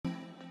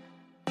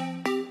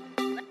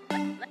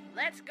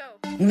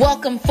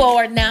Welcome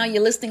forward now.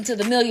 You're listening to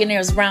the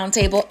Millionaires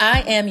Roundtable.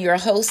 I am your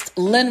host,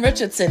 Lynn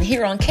Richardson,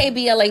 here on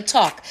KBLA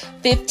Talk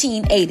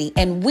 1580.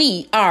 And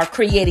we are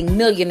creating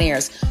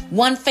millionaires,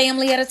 one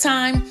family at a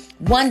time,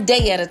 one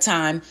day at a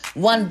time,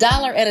 $1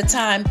 at a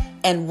time,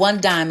 and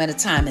one dime at a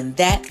time. And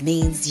that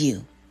means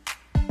you.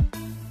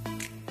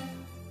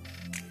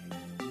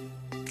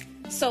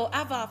 So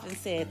I've often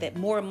said that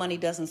more money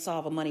doesn't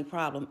solve a money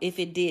problem. If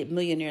it did,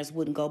 millionaires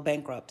wouldn't go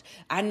bankrupt.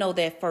 I know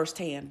that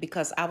firsthand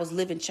because I was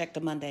living check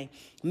to Monday,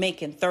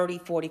 making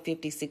 $30, $40,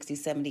 $50, $60,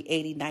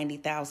 $70,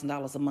 $80,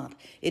 $90,000 a month.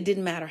 It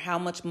didn't matter how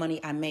much money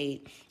I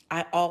made.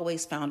 I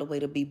always found a way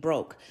to be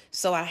broke.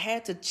 So I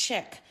had to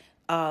check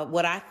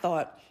what I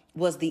thought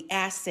was the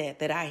asset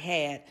that I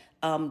had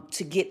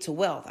to get to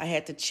wealth. I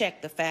had to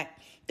check the fact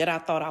that I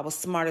thought I was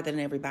smarter than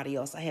everybody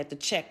else. I had to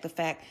check the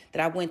fact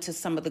that I went to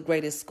some of the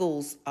greatest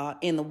schools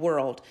in the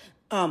world,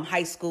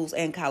 high schools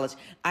and college.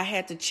 I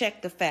had to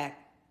check the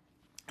fact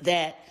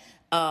that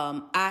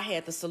I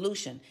had the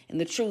solution.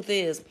 And the truth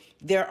is,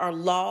 there are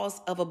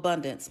laws of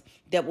abundance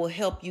that will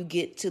help you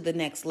get to the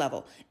next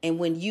level. And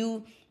when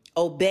you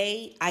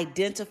obey,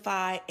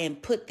 identify,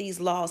 and put these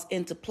laws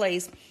into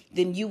place,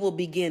 then you will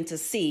begin to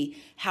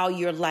see how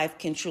your life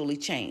can truly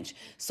change.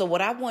 So what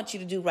I want you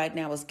to do right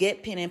now is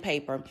get pen and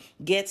paper,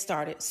 get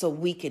started so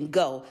we can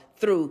go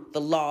through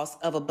the laws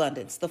of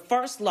abundance. The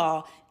first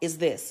law is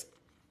this.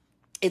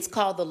 It's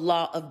called the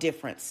law of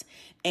difference.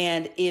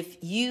 And if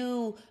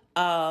you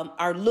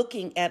are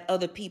looking at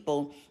other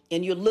people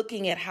and you're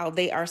looking at how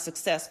they are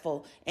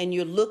successful and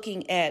you're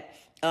looking at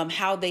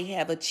how they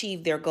have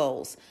achieved their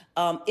goals,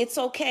 it's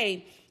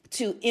okay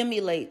to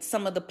emulate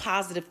some of the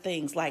positive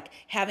things like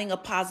having a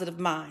positive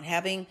mind,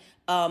 having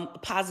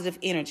positive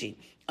energy,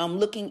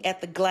 looking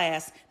at the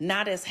glass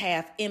not as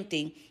half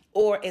empty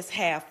or as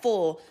half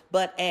full,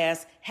 but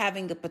as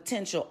having the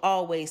potential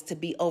always to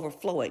be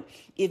overflowing.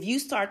 If you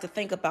start to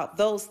think about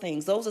those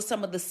things, those are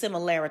some of the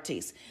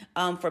similarities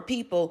for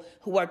people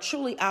who are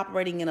truly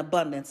operating in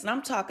abundance. And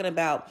I'm talking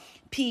about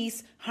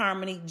peace,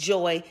 harmony,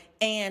 joy,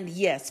 and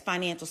yes,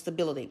 financial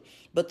stability.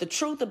 But the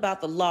truth about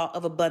the law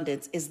of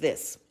abundance is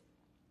this.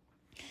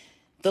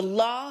 The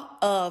law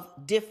of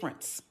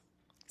difference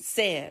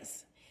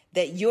says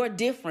that your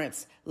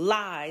difference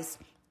lies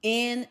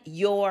in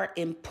your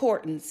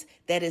importance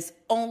that is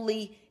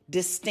only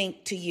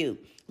distinct to you.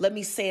 Let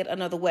me say it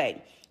another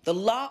way. The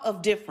law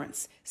of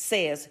difference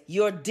says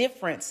your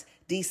difference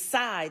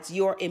decides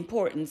your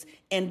importance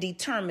and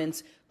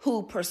determines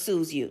who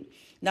pursues you.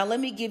 Now,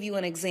 let me give you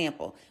an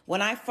example.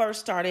 When I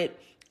first started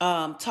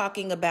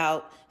talking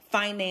about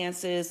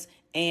finances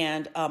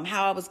and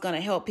how I was going to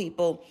help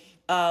people,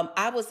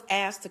 I was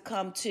asked to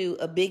come to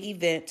a big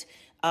event.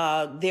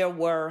 There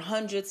were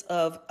hundreds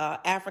of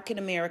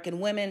African-American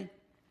women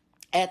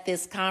at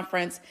this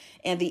conference,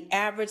 and the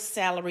average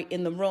salary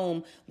in the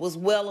room was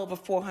well over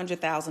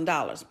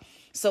 $400,000.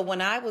 So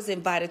when I was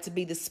invited to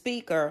be the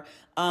speaker,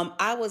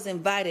 I was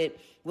invited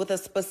with a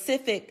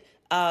specific,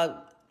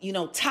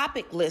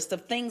 topic list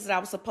of things that I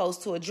was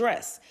supposed to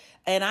address.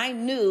 And I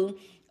knew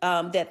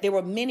that there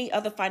were many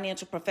other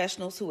financial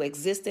professionals who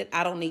existed.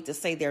 I don't need to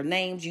say their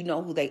names. You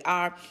know who they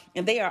are.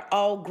 And they are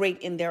all great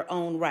in their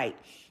own right.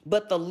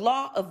 But the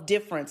law of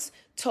difference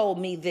told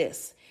me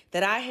this,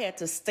 that I had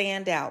to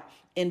stand out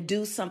and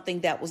do something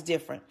that was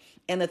different.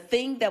 And the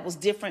thing that was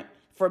different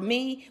for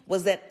me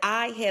was that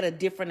I had a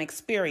different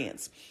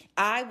experience.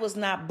 I was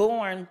not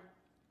born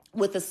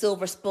with a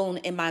silver spoon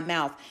in my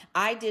mouth.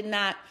 I did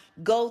not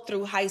go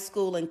through high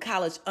school and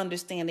college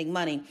understanding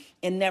money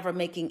and never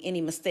making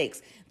any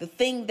mistakes. The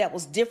thing that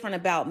was different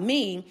about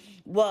me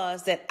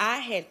was that I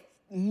had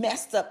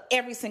messed up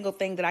every single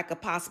thing that I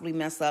could possibly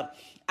mess up.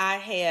 I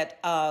had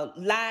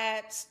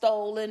lied,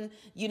 stolen,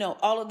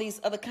 all of these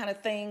other kind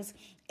of things.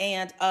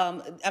 And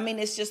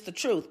it's just the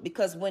truth,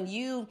 because let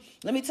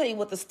me tell you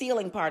what the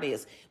stealing part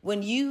is.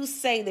 When you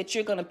say that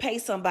you're going to pay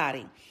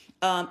somebody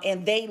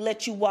and they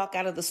let you walk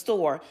out of the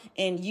store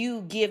and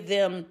you give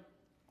them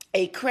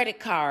a credit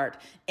card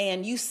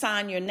and you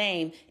sign your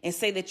name and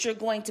say that you're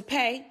going to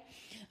pay,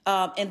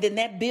 and then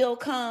that bill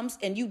comes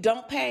and you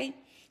don't pay,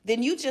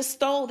 then you just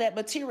stole that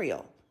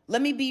material.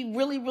 Let me be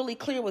really, really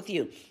clear with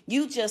you.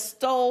 You just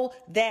stole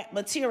that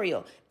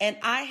material. And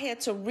I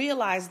had to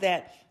realize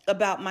that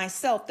about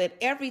myself, that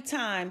every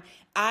time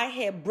I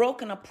had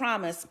broken a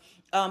promise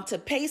to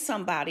pay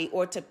somebody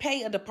or to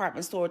pay a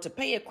department store, to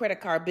pay a credit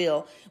card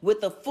bill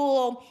with the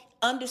full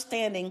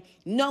understanding,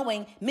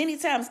 knowing many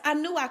times I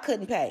knew I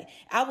couldn't pay.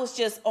 I was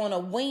just on a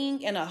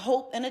wing and a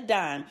hope and a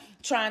dime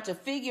trying to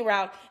figure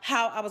out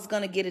how I was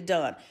going to get it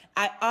done.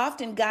 I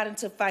often got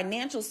into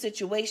financial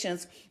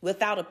situations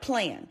without a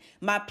plan.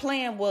 My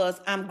plan was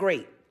I'm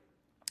great.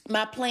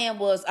 My plan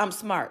was I'm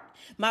smart.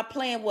 My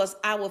plan was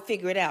I will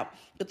figure it out.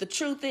 But the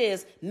truth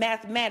is,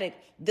 mathematics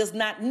does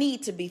not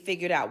need to be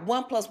figured out.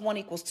 1 +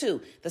 1 =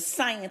 2. The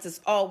science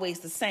is always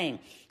the same.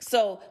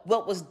 So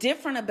what was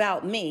different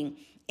about me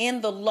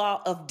in the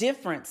law of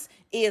difference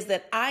is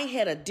that I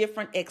had a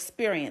different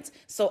experience.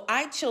 So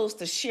I chose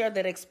to share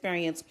that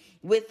experience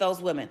with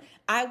those women.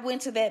 I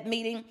went to that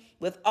meeting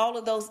with all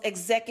of those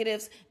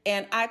executives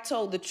and I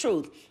told the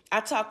truth. I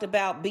talked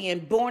about being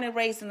born and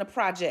raised in the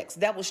projects.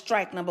 That was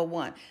strike number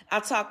one. I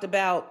talked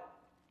about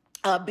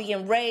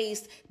being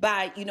raised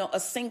by, a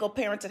single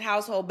parented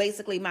household,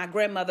 basically my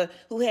grandmother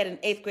who had an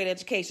 8th grade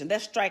education.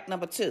 That's strike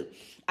number two.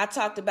 I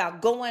talked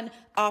about going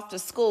off to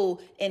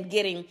school and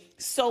getting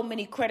so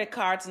many credit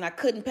cards and I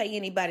couldn't pay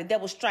anybody. That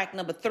was strike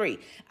number three.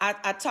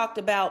 I talked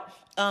about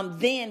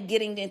then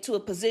getting into a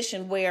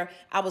position where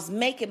I was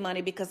making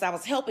money because I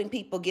was helping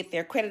people get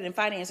their credit and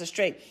finances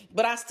straight,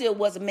 but I still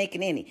wasn't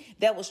making any.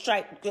 That was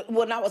strike.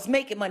 Well, I was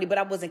making money, but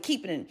I wasn't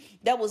keeping it.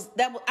 That was,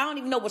 I don't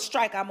even know what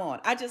strike I'm on.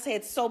 I just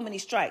had so many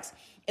strikes.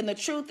 And the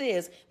truth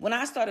is, when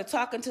I started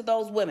talking to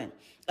those women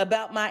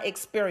about my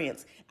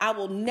experience, I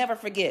will never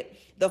forget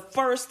the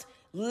first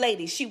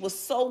lady. She was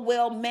so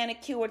well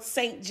manicured,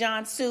 St.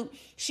 John suit.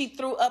 She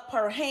threw up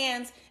her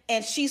hands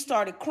and she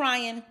started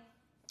crying.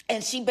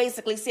 And she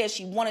basically said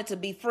she wanted to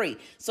be free.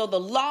 So the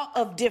law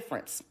of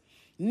difference,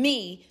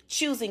 me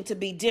choosing to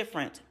be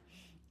different,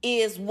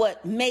 is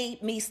what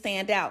made me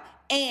stand out.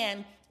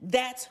 And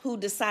that's who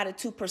decided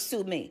to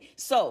pursue me.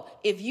 So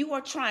if you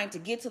are trying to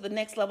get to the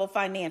next level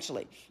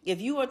financially, if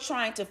you are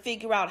trying to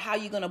figure out how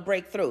you're going to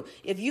break through,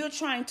 if you're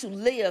trying to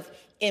live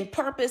in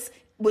purpose,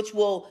 which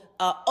will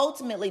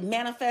ultimately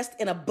manifest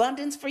in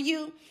abundance for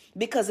you,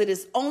 because it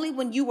is only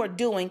when you are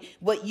doing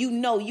what you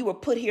know you were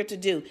put here to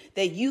do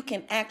that you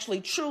can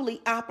actually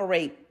truly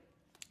operate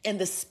in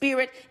the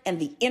spirit and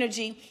the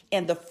energy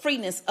and the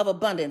freeness of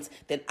abundance.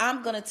 That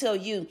I'm going to tell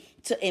you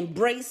to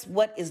embrace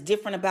what is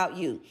different about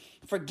you.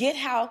 Forget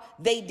how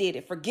they did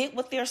it. Forget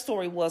what their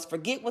story was.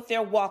 Forget what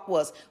their walk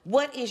was.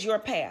 What is your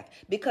path?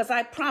 Because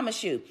I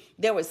promise you,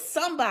 there is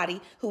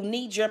somebody who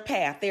needs your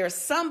path. There is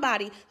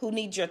somebody who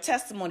needs your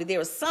testimony.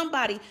 There is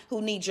somebody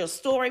who needs your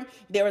story.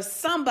 There is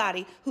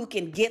somebody who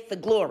can get the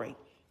glory.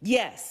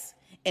 Yes.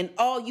 And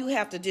all you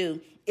have to do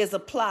is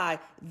apply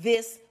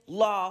this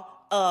law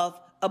of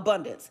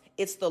abundance.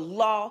 It's the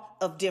law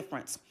of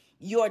difference.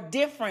 Your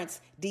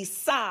difference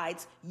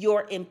decides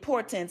your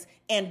importance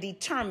and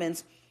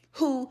determines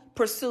who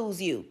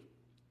pursues you.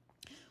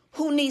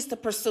 Who needs to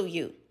pursue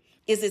you?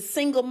 Is it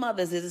single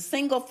mothers? Is it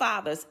single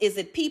fathers? Is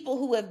it people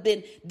who have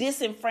been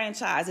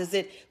disenfranchised? Is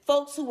it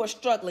folks who are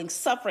struggling,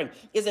 suffering?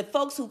 Is it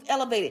folks who've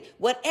elevated?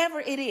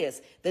 Whatever it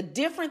is, the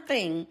different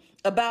thing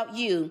about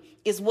you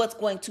is what's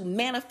going to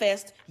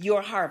manifest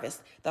your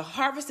harvest. The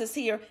harvest is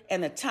here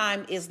and the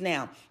time is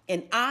now.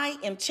 And I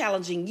am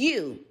challenging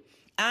you.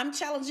 I'm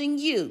challenging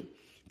you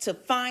to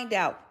find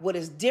out what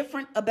is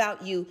different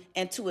about you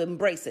and to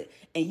embrace it.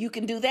 And you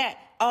can do that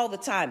all the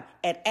time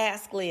at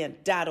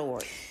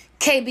asklynn.org.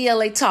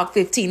 KBLA Talk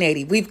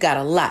 1580. We've got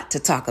a lot to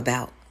talk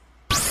about.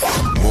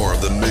 More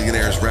of the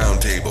Millionaires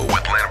Roundtable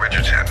with Lynn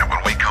Richardson when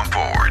we come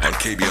forward on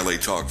KBLA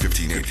Talk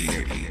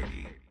 1580.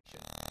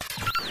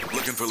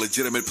 Looking for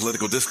legitimate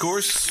political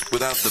discourse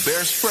without the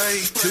bear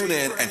spray? Tune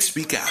in and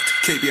speak out.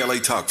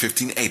 KBLA Talk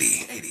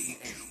 1580.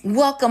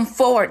 Welcome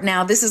forward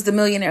now. This is the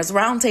Millionaires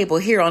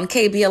Roundtable here on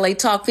KBLA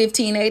Talk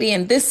 1580.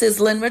 And this is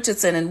Lynn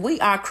Richardson. And we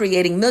are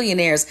creating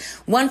millionaires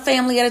one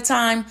family at a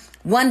time,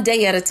 one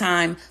day at a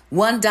time,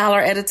 $1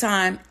 at a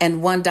time,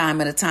 and one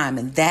dime at a time.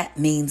 And that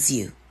means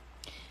you.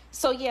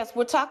 So, yes,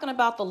 we're talking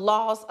about the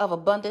laws of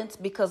abundance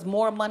because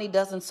more money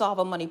doesn't solve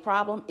a money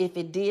problem. If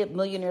it did,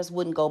 millionaires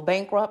wouldn't go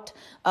bankrupt.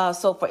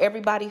 So for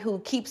everybody who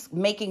keeps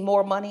making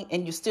more money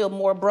and you're still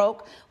more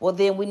broke, well,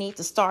 then we need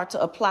to start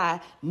to apply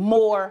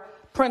more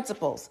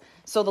principles.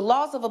 So the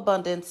laws of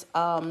abundance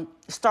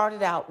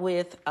started out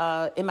with,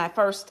 in my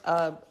first,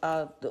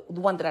 the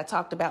one that I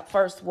talked about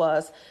first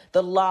was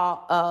the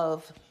law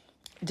of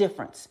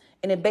difference.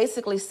 And it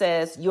basically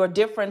says your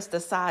difference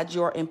decides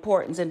your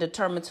importance and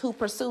determines who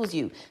pursues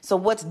you. So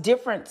what's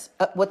different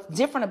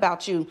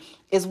about you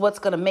is what's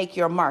going to make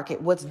your market.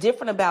 What's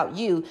different about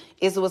you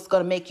is what's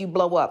going to make you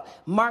blow up.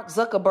 Mark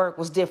Zuckerberg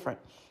was different.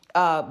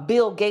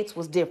 Bill Gates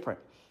was different.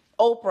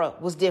 Oprah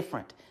was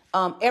different.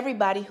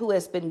 Everybody who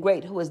has been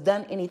great, who has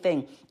done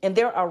anything. And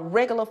there are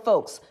regular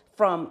folks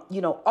from,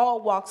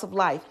 all walks of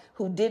life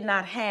who did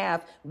not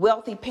have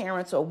wealthy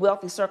parents or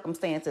wealthy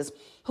circumstances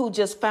who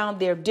just found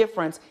their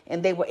difference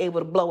and they were able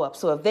to blow up.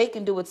 So if they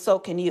can do it, so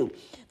can you.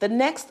 The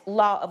next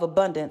law of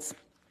abundance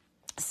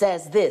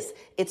says this.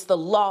 It's the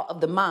law of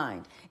the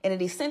mind. And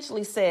it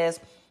essentially says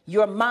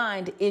your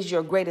mind is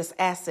your greatest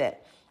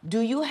asset.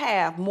 Do you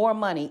have more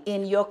money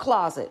in your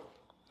closet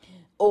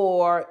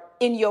or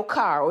in your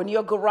car or in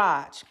your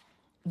garage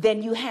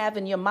than you have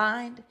in your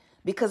mind?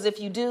 Because if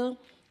you do,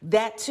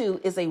 that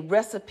too is a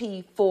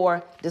recipe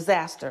for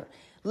disaster.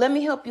 Let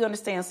me help you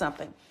understand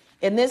something.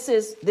 And this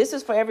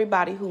is for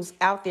everybody who's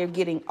out there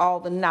getting all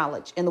the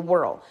knowledge in the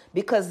world.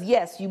 Because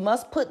yes, you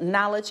must put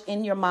knowledge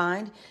in your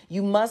mind.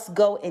 You must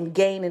go and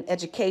gain an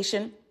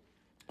education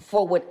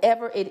for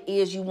whatever it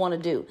is you want to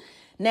do.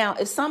 Now,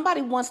 if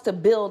somebody wants to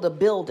build a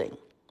building,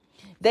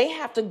 They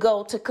have to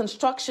go to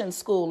construction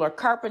school or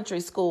carpentry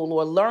school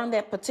or learn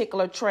that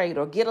particular trade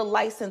or get a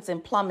license in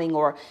plumbing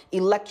or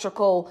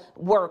electrical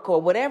work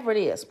or whatever it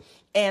is.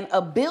 And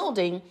a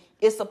building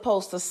is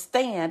supposed to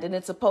stand and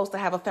it's supposed to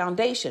have a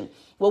foundation.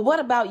 Well,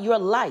 what about your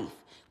life?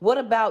 What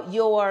about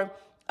your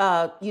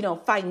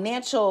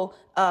financial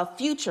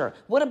future?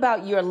 What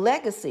about your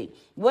legacy?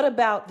 What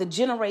about the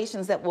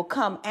generations that will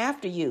come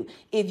after you?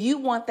 If you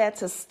want that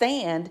to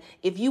stand,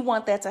 if you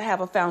want that to have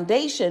a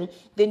foundation,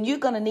 then you're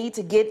going to need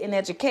to get an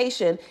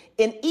education.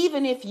 And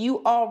even if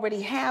you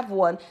already have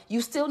one,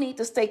 you still need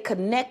to stay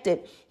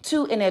connected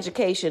to an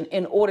education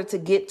in order to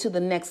get to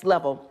the next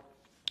level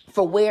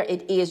for where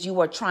it is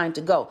you are trying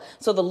to go.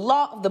 So the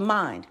law of the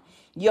mind,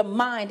 your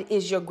mind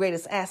is your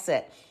greatest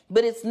asset.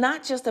 But it's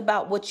not just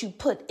about what you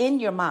put in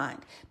your mind,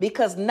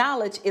 because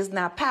knowledge is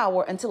not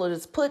power until it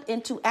is put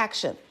into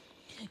action.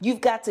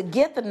 You've got to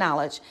get the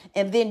knowledge,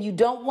 and then you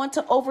don't want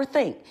to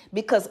overthink,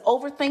 because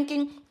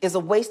overthinking is a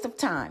waste of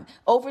time.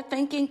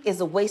 Overthinking is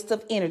a waste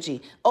of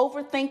energy.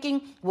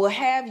 Overthinking will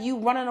have you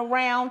running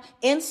around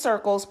in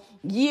circles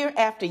year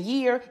after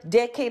year,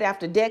 decade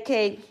after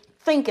decade,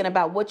 thinking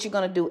about what you're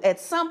going to do. At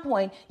some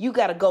point, you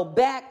got to go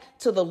back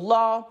to the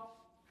law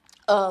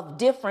of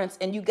difference,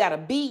 and you got to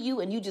be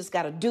you, and you just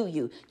got to do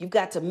you. You've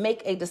got to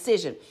make a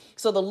decision.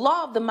 So the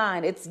law of the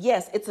mind,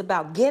 it's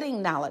about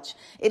getting knowledge.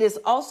 It is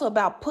also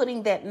about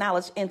putting that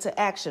knowledge into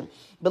action.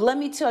 But let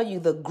me tell you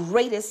the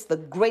greatest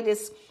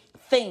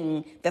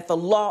thing that the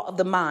law of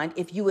the mind,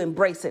 if you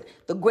embrace it,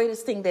 the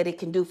greatest thing that it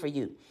can do for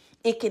you,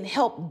 it can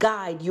help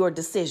guide your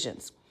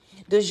decisions.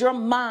 Does your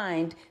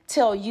mind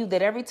tell you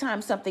that every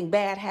time something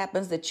bad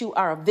happens that you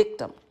are a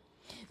victim?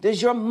 Does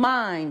your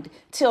mind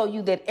tell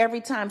you that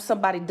every time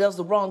somebody does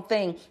the wrong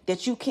thing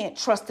that you can't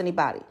trust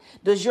anybody?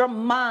 Does your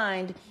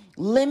mind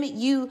limit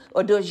you,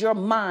 or does your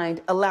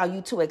mind allow you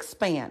to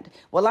expand?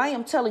 Well, I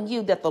am telling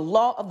you that the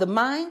law of the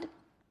mind,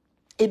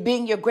 it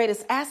being your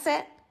greatest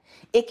asset,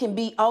 it can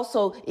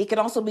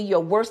also be your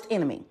worst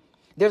enemy.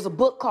 There's a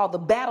book called The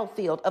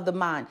Battlefield of the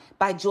Mind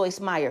by Joyce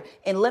Meyer.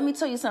 And let me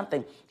tell you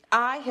something.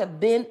 I have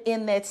been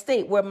in that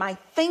state where my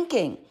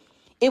thinking,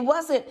 it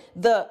wasn't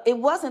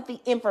the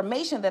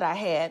information that I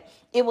had.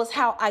 It was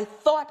how I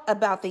thought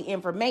about the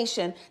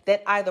information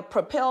that either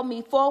propelled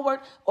me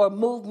forward or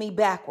moved me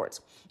backwards.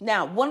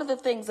 Now, one of the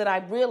things that I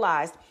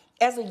realized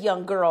as a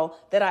young girl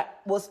that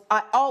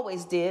I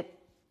always did,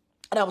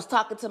 and I was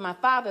talking to my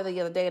father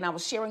the other day, and I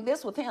was sharing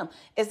this with him,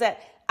 is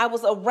that I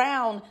was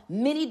around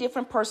many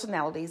different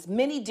personalities,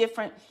 many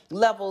different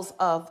levels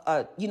of,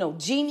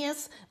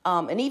 genius,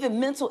 and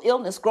even mental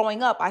illness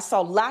growing up. I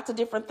saw lots of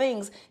different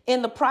things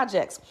in the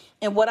projects.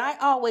 And what I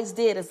always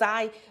did is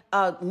I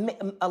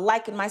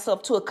likened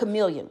myself to a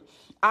chameleon.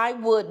 I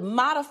would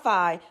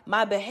modify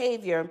my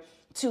behavior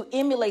to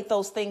emulate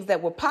those things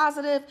that were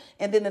positive.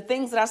 And then the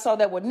things that I saw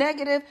that were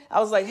negative,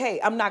 I was like, hey,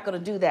 I'm not going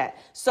to do that.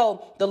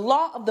 So the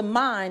law of the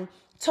mind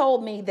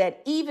told me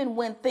that even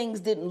when things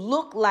didn't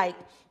look like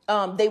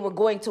they were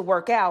going to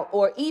work out,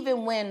 or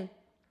even when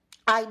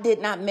I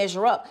did not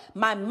measure up,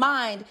 my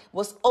mind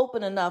was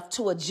open enough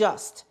to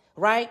adjust,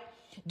 right?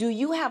 Do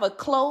you have a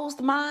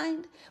closed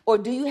mind, or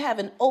do you have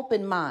an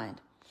open mind?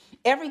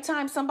 Every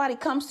time somebody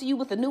comes to you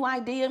with a new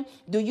idea,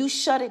 do you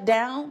shut it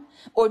down,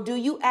 or do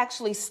you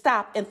actually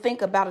stop and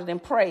think about it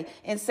and pray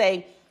and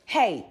say,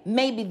 hey,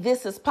 maybe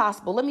this is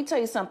possible? Let me tell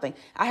you something.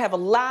 I have a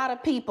lot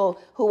of people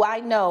who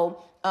I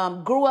know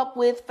grew up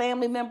with,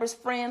 family members,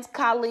 friends,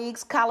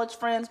 colleagues, college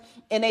friends,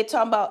 and they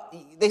talking about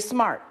they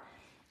smart.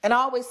 And I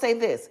always say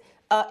this,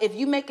 if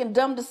you're making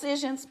dumb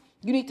decisions,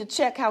 you need to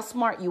check how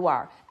smart you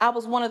are. I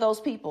was one of those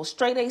people,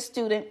 straight A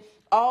student,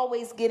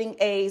 always getting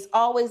A's,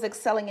 always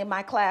excelling in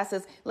my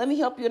classes. Let me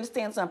help you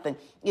understand something.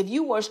 If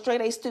you were a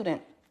straight A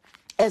student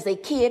as a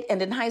kid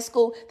and in high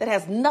school, that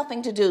has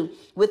nothing to do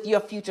with your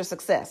future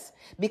success.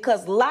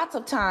 Because lots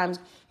of times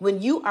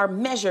when you are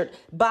measured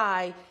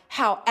by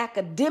how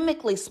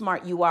academically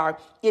smart you are,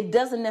 it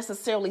doesn't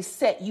necessarily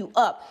set you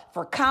up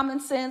for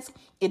common sense.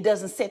 It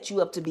doesn't set you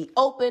up to be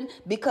open,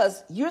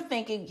 because you're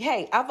thinking,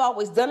 hey, I've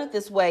always done it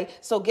this way.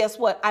 So guess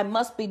what? I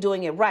must be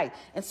doing it right.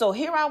 And so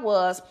here I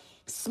was,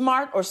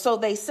 smart, or so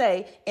they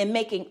say, and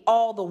making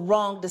all the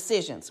wrong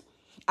decisions.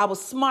 I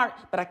was smart,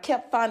 but I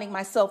kept finding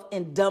myself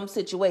in dumb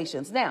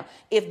situations. Now,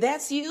 if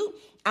that's you,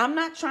 I'm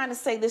not trying to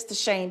say this to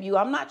shame you.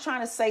 I'm not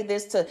trying to say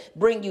this to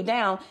bring you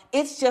down.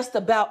 It's just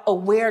about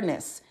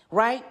awareness,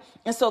 right?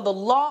 And so the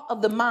law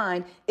of the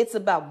mind, it's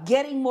about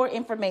getting more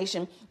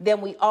information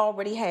than we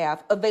already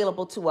have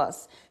available to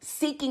us,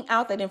 seeking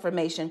out that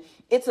information.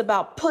 It's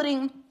about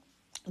putting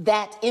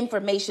that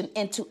information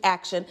into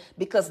action,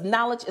 because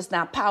knowledge is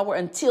not power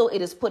until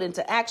it is put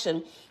into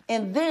action.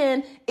 And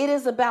then it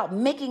is about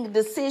making a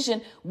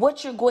decision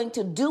what you're going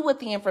to do with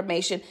the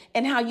information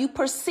and how you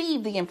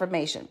perceive the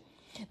information.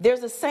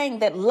 There's a saying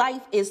that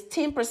life is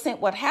 10%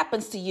 what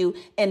happens to you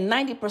and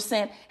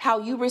 90% how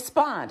you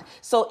respond.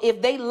 So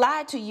if they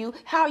lied to you,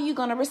 how are you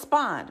going to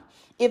respond?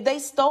 If they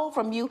stole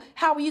from you,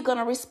 how are you going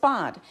to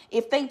respond?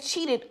 If they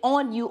cheated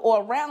on you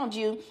or around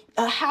you,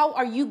 how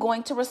are you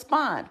going to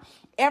respond?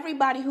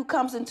 Everybody who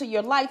comes into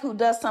your life who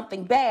does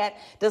something bad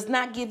does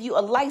not give you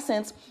a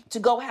license to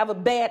go have a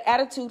bad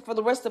attitude for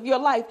the rest of your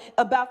life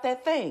about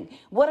that thing.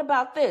 What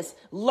about this?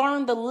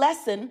 Learn the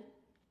lesson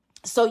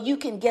so you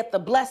can get the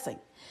blessing.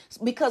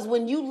 Because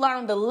when you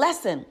learn the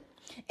lesson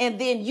and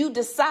then you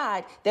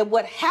decide that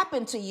what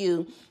happened to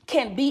you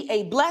can be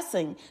a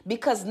blessing,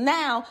 because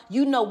now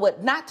you know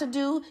what not to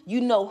do, you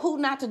know who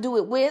not to do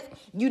it with,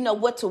 you know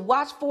what to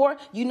watch for,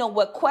 you know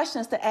what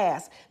questions to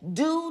ask.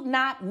 Do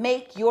not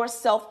make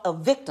yourself a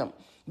victim.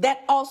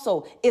 That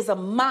also is a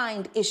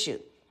mind issue.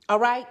 All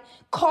right.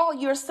 Call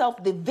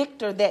yourself the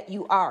victor that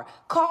you are.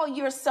 Call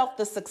yourself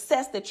the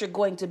success that you're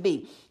going to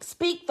be.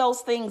 Speak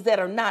those things that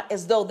are not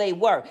as though they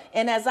were.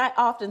 And as I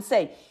often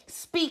say,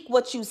 speak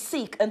what you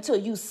seek until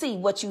you see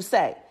what you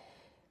say.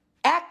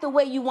 Act the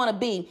way you want to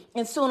be,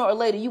 and sooner or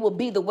later you will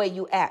be the way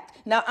you act.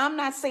 Now, I'm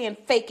not saying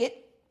fake it,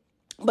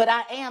 but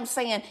I am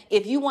saying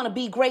if you want to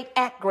be great,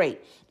 act great.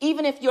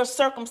 Even if your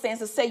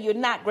circumstances say you're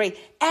not great,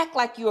 act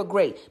like you're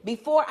great.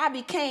 Before I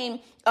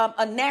became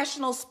a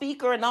national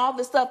speaker and all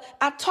this stuff,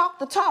 I talked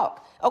the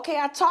talk. Okay,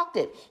 I talked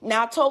it.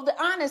 Now, I told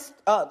the honest,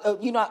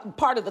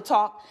 part of the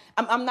talk.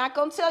 I'm not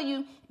going to tell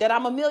you that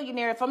I'm a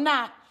millionaire if I'm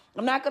not.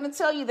 I'm not going to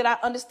tell you that I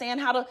understand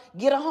how to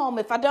get a home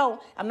if I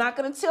don't. I'm not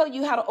going to tell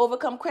you how to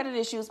overcome credit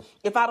issues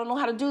if I don't know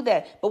how to do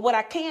that. But what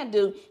I can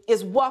do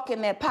is walk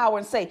in that power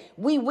and say,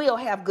 we will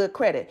have good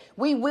credit.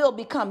 We will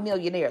become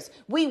millionaires.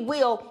 We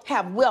will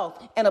have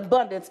wealth and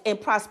abundance and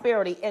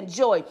prosperity and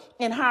joy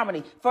and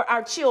harmony for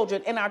our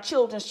children and our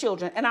children's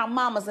children and our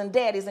mamas and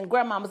daddies and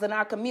grandmamas in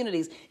our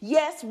communities.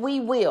 Yes, we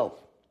will.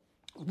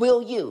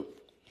 Will you?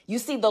 You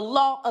see, the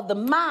law of the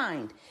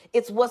mind,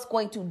 it's what's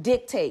going to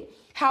dictate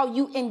how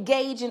you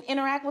engage and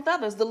interact with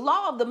others. The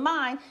law of the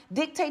mind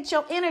dictates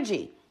your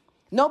energy.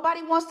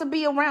 Nobody wants to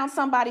be around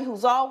somebody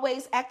who's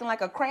always acting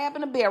like a crab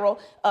in a barrel,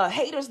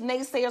 haters,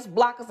 naysayers,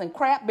 blockers, and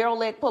crab barrel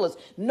leg pullers.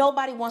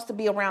 Nobody wants to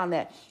be around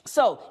that.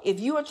 So if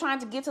you are trying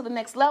to get to the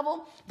next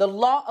level, the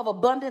law of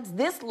abundance,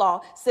 this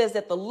law says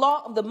that the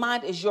law of the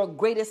mind is your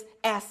greatest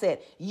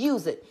asset.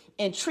 Use it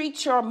and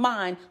treat your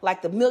mind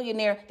like the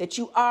millionaire that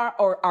you are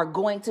or are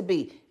going to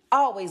be.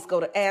 Always go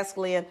to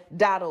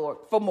AskLynn.org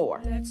for more.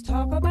 Let's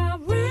talk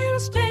about real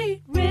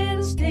estate, real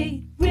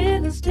estate,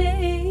 real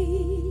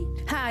estate.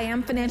 Hi,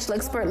 I'm financial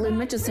expert Lynn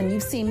Richardson.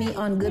 You've seen me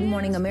on Good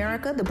Morning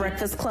America, The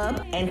Breakfast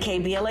Club, And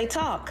KBLA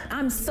Talk.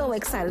 I'm so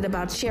excited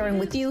about sharing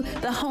with you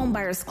the Home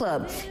Buyers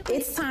Club.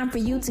 It's time for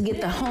you to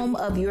get the home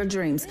of your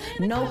dreams.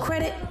 No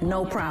credit,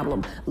 no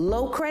problem.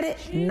 Low credit,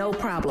 no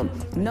problem.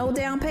 No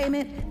down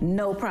payment,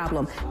 no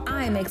problem.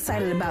 I am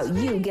excited about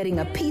you getting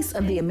a piece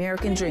of the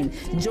American dream.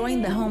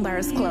 Join the Home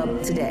Buyers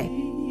Club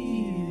today.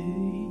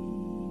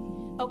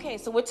 Okay,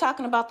 so we're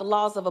talking about the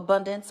laws of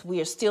abundance.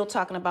 We are still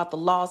talking about the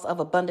laws of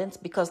abundance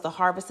because the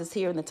harvest is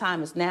here and the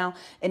time is now.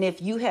 And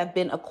if you have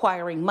been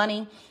acquiring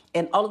money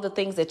and all of the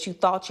things that you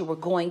thought you were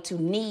going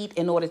to need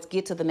in order to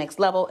get to the next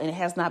level and it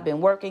has not been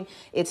working,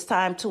 it's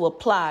time to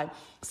apply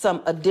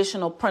some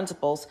additional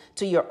principles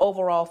to your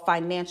overall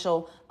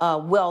financial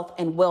wealth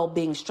and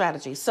well-being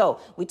strategy. So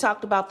we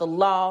talked about the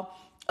law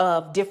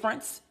of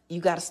difference. You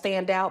got to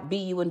stand out, be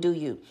you, and do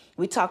you.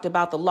 We talked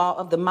about the law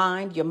of the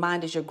mind. Your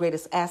mind is your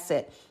greatest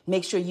asset.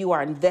 Make sure you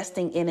are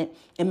investing in it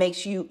and make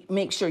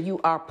sure you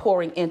are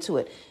pouring into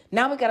it.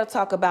 Now we got to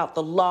talk about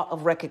the law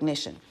of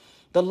recognition.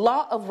 The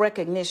law of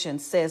recognition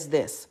says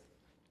this.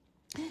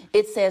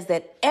 It says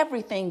that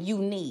everything you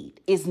need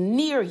is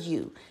near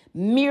you,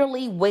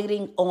 merely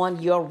waiting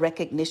on your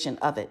recognition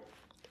of it.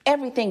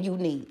 Everything you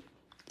need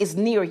is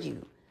near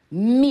you,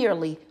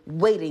 merely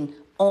waiting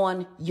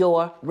on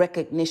your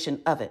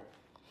recognition of it.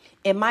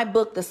 In my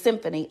book, The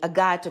Symphony, A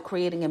Guide to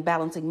Creating and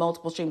Balancing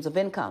Multiple Streams of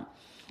Income,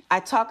 I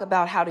talk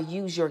about how to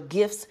use your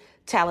gifts,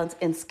 talents,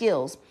 and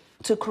skills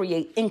to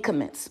create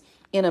increments.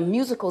 In a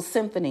musical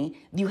symphony,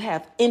 you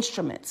have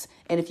instruments,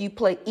 and if you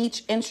play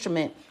each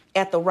instrument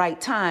at the right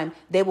time,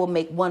 they will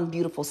make one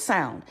beautiful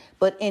sound.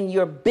 But in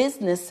your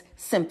business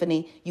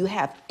symphony, you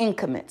have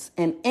increments,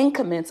 and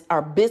increments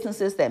are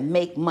businesses that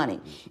make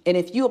money. And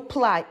if you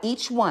apply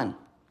each one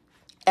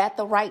at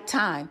the right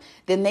time,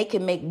 then they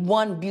can make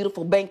one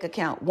beautiful bank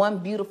account, one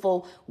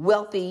beautiful,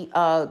 wealthy,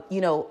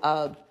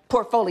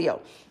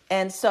 portfolio.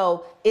 And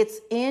so it's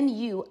in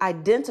you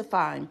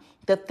identifying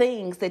the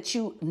things that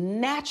you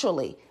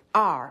naturally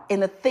are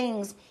and the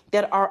things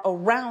that are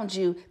around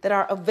you that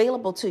are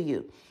available to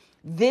you.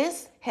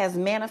 This has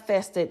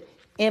manifested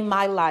in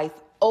my life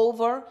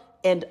over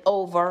and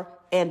over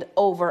and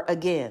over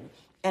again.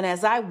 And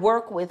as I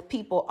work with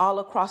people all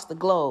across the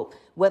globe,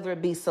 whether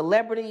it be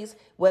celebrities,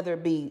 whether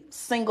it be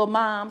single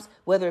moms,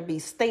 whether it be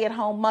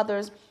stay-at-home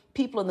mothers,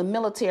 people in the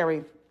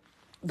military,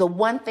 the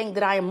one thing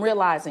that I am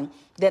realizing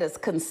that is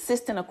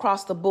consistent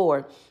across the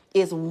board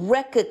is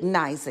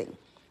recognizing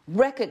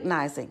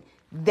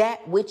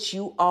that which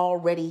you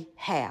already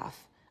have.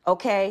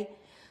 Okay?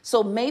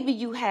 So maybe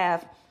you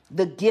have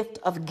the gift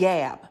of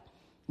gab.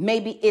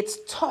 Maybe it's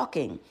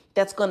talking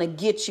that's going to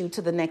get you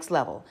to the next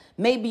level.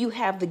 Maybe you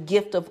have the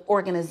gift of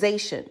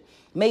organization.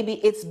 Maybe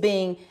it's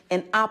being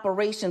an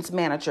operations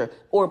manager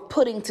or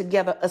putting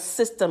together a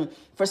system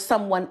for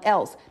someone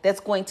else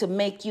that's going to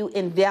make you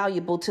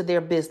invaluable to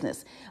their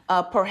business.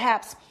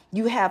 Perhaps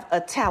you have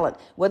a talent,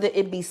 whether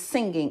it be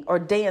singing or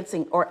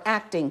dancing or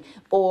acting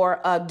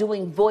or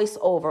doing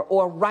voiceover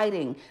or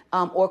writing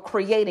or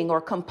creating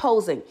or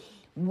composing.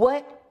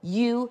 What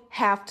you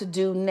have to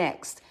do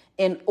next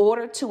in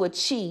order to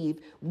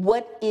achieve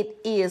what it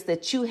is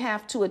that you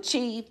have to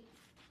achieve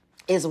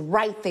is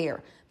right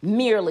there,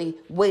 merely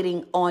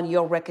waiting on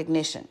your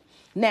recognition.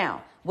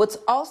 Now, what's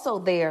also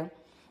there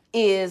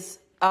is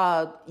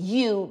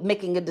you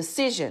making a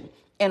decision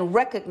and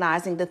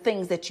recognizing the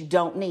things that you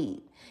don't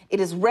need.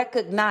 It is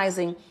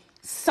recognizing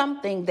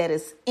something that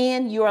is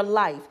in your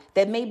life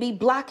that may be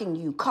blocking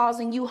you,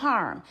 causing you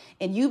harm.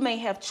 And you may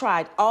have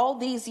tried all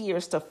these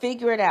years to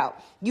figure it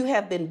out. You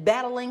have been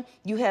battling,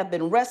 you have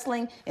been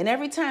wrestling, and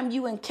every time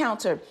you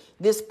encounter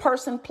this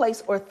person,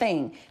 place, or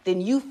thing, then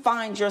you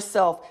find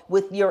yourself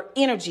with your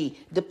energy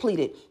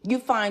depleted. You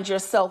find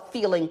yourself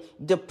feeling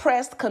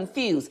depressed,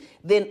 confused.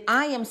 Then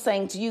I am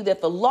saying to you that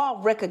the law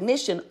of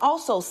recognition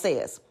also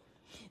says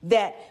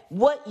that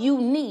what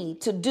you need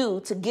to do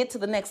to get to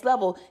the next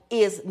level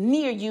is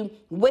near you,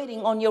 waiting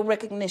on your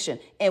recognition.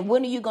 And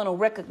when are you going to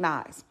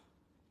recognize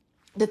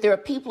that there are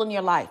people in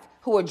your life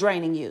who are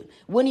draining you?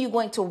 When are you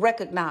going to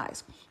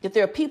recognize that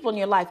there are people in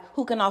your life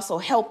who can also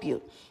help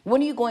you?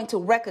 When are you going to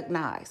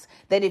recognize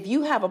that if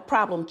you have a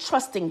problem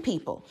trusting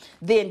people,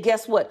 then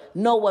guess what?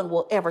 No one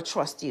will ever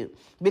trust you,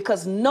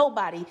 because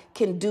nobody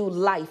can do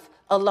life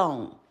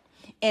alone.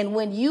 And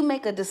when you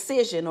make a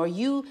decision, or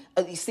you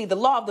see, the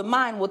law of the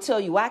mind will tell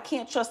you, I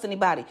can't trust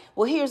anybody.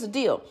 Well, here's the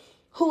deal.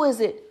 Who is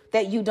it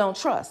that you don't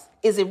trust?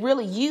 Is it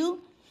really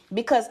you?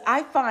 Because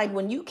I find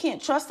when you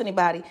can't trust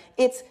anybody,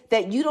 it's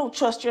that you don't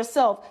trust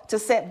yourself to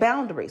set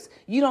boundaries.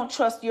 You don't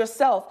trust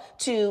yourself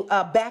to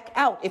back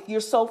out if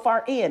you're so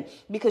far in,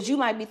 because you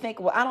might be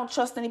thinking, well, I don't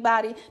trust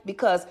anybody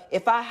because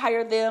if I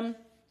hire them,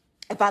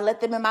 if I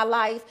let them in my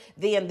life,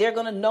 then they're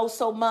going to know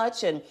so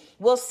much, and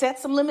we'll set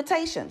some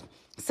limitations.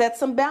 Set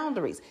some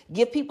boundaries.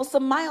 Give people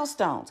some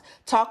milestones.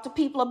 Talk to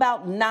people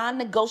about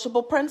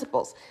non-negotiable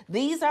principles.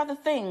 These are the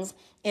things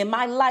in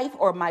my life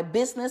or my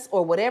business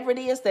or whatever it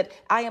is that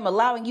I am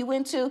allowing you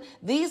into.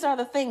 These are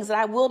the things that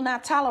I will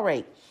not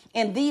tolerate.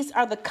 And these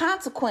are the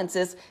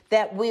consequences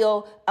that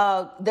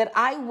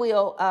I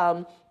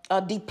will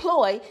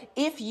deploy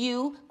if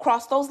you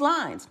cross those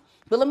lines.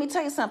 But let me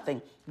tell you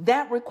something.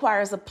 That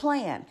requires a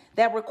plan.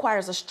 That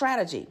requires a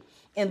strategy.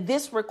 And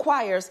this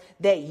requires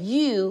that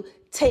you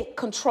take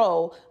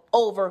control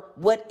over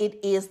what it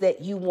is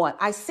that you want.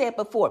 I said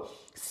before,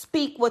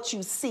 speak what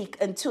you seek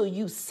until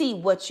you see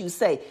what you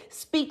say.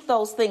 Speak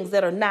those things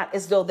that are not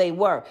as though they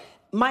were.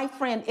 My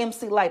friend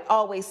MC Light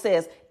always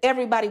says,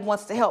 everybody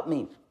wants to help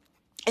me.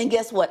 And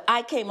guess what?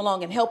 I came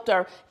along and helped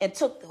her and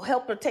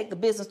helped her take the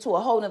business to a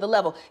whole nother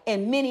level.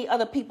 And many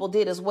other people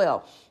did as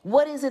well.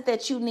 What is it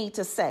that you need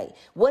to say?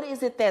 What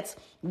is it that's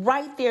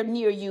right there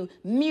near you,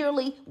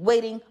 merely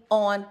waiting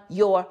on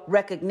your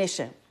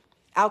recognition?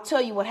 I'll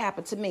tell you what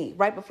happened to me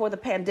right before the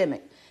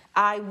pandemic.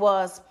 I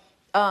was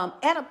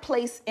at a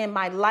place in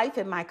my life,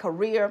 in my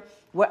career,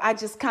 where I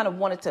just kind of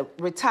wanted to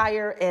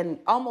retire and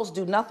almost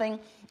do nothing.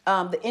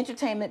 The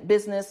entertainment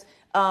business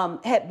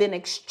had been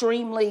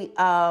extremely,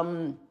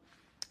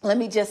 let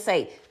me just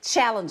say,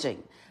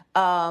 challenging.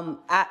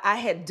 I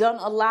had done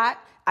a lot.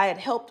 I had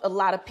helped a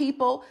lot of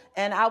people,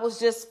 and I was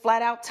just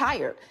flat out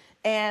tired.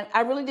 And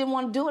I really didn't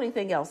want to do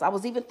anything else. I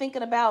was even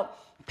thinking about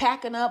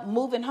packing up,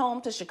 moving home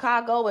to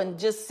Chicago and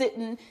just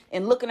sitting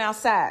and looking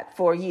outside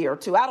for a year or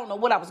two. I don't know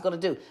what I was going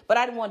to do, but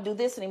I didn't want to do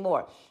this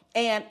anymore.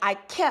 And I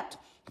kept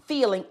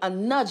feeling a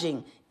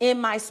nudging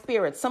in my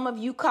spirit. Some of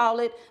you call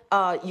it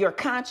your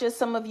conscience.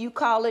 Some of you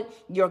call it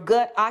your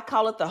gut. I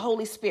call it the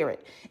Holy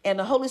Spirit. And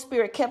the Holy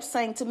Spirit kept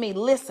saying to me,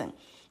 listen,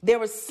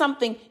 there is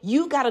something,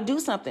 you got to do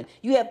something.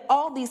 You have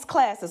all these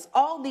classes,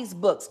 all these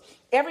books.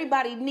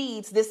 Everybody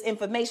needs this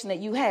information that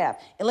you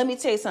have. And let me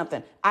tell you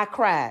something. I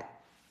cried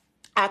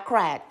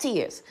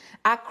tears.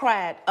 I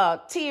cried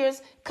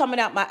tears coming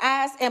out my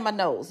eyes and my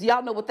nose.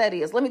 Y'all know what that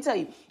is. Let me tell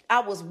you, I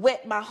was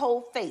wet, my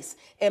whole face.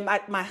 And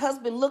my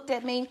husband looked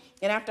at me,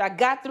 and after I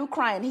got through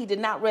crying, he did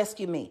not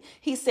rescue me.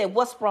 He said,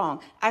 what's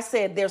wrong? I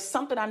said, there's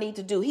something I need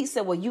to do. He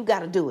said, well, you got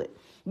to do it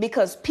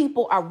because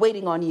people are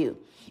waiting on you.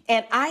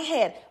 And I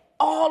had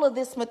all of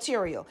this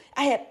material.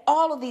 I had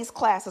all of these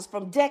classes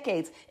from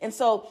decades. And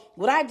so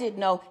what I didn't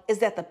know is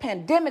that the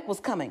pandemic was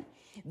coming,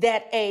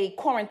 that a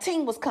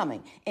quarantine was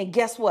coming. And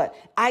guess what?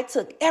 I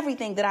took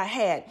everything that I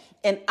had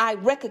and I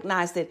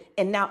recognized it.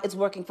 And now it's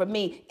working for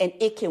me, and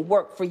it can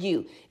work for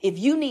you. If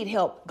you need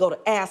help, go to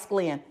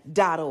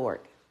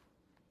asklynn.org.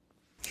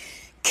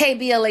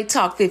 KBLA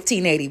Talk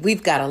 1580.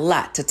 We've got a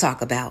lot to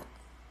talk about.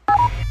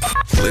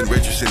 Lynn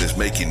Richardson is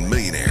making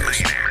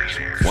millionaires.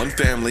 One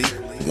family,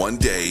 one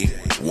day,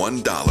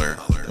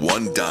 $1,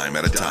 one dime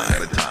at a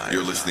time.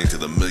 You're listening to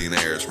the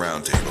Millionaires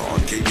Roundtable on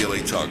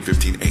KBLA Talk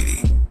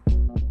 1580.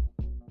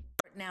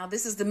 Now Now,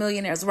 this is the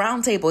Millionaires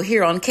Roundtable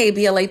here on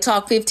KBLA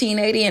Talk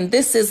 1580, and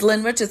this is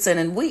Lynn Richardson,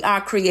 and we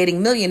are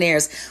creating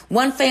millionaires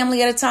one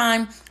family at a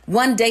time,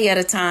 one day at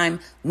a time,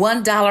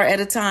 $1 at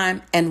a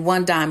time, and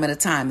one dime at a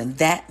time, and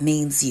that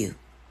means you.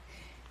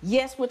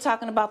 Yes, we're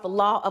talking about the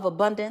law of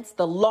abundance,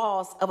 the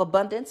laws of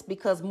abundance,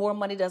 because more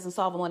money doesn't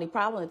solve a money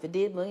problem. If it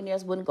did,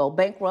 millionaires wouldn't go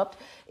bankrupt.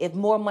 If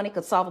more money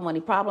could solve a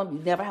money problem,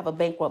 you never have a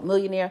bankrupt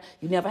millionaire.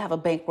 You never have a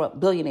bankrupt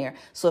billionaire.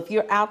 So if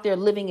you're out there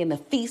living in the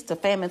feast of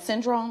famine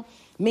syndrome,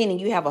 meaning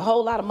you have a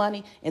whole lot of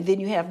money and then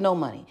you have no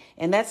money,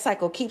 and that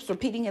cycle keeps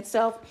repeating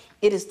itself,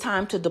 it is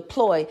time to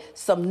deploy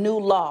some new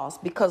laws,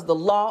 because the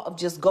law of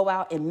just go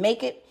out and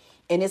make it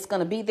and it's going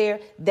to be there,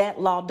 that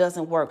law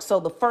doesn't work. So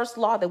the first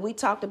law that we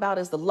talked about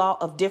is the law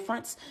of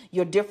difference.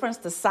 Your difference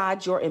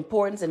decides your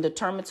importance and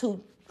determines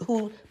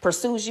who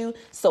pursues you.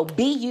 So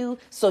be you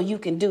so you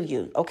can do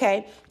you.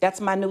 Okay,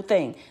 that's my new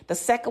thing. The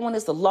second one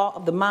is the law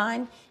of the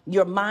mind.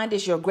 Your mind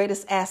is your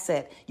greatest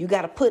asset. You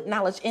got to put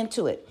knowledge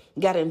into it.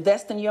 You got to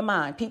invest in your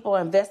mind. People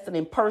are investing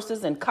in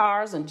purses and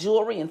cars and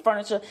jewelry and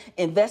furniture.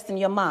 Invest in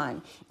your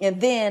mind. And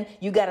then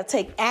you got to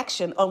take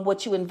action on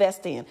what you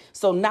invest in.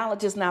 So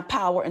knowledge is not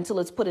power until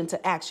it's put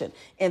into action.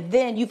 And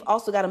then you've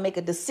also got to make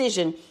a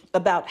decision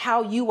about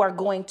how you are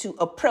going to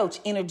approach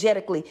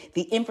energetically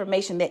the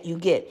information that you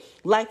get.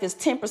 Life is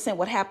 10%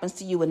 what happens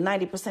to you and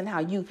 90% how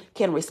you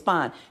can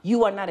respond.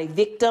 You are not a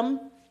victim.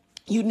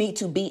 You need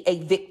to be a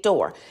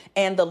victor.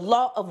 And the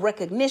law of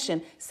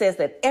recognition says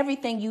that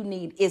everything you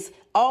need is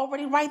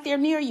already right there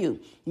near you,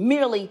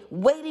 merely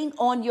waiting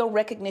on your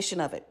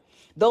recognition of it.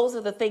 Those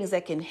are the things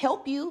that can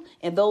help you,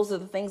 and those are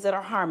the things that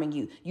are harming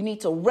you. You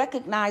need to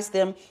recognize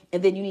them,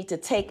 and then you need to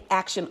take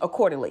action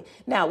accordingly.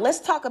 Now, let's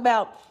talk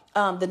about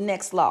the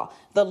next law,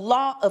 the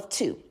law of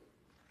two.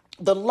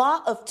 The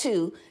law of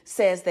two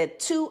says that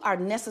two are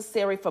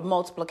necessary for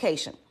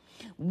multiplication.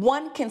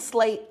 One can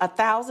slay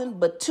 1,000,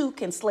 but two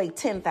can slay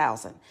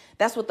 10,000.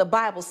 That's what the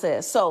Bible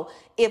says. So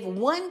if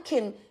one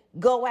can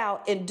go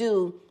out and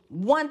do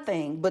one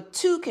thing, but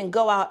two can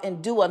go out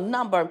and do a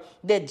number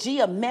that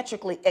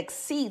geometrically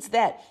exceeds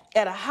that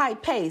at a high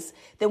pace,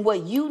 then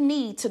what you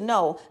need to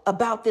know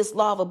about this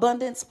law of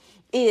abundance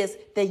is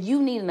that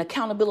you need an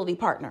accountability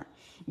partner.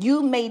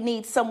 You may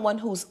need someone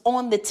who's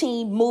on the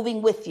team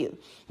moving with you,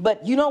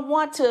 but you don't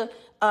want to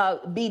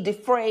be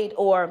defrayed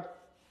or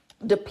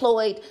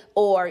deployed,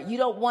 or you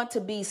don't want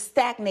to be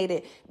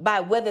stagnated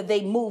by whether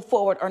they move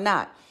forward or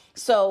not.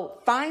 So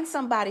find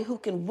somebody who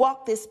can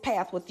walk this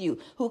path with you,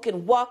 who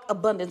can walk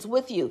abundance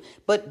with you.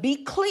 But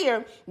be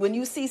clear when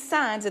you see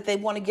signs that they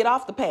want to get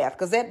off the path,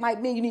 because that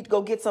might mean you need to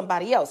go get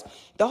somebody else.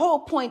 The whole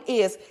point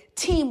is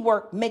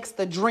teamwork makes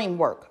the dream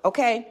work.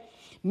 Okay.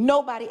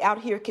 Nobody out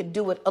here can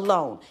do it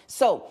alone.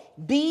 So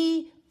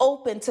be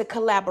open to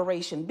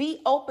collaboration.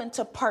 Be open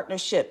to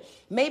partnership.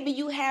 Maybe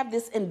you have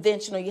this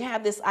invention or you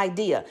have this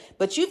idea,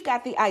 but you've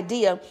got the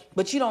idea,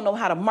 but you don't know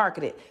how to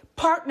market it.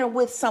 Partner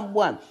with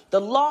someone.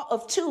 The law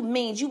of two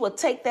means you will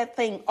take that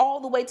thing all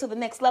the way to the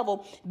next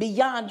level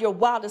beyond your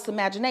wildest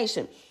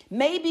imagination.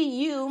 Maybe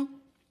you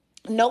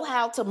know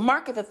how to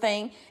market the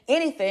thing,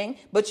 anything,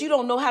 but you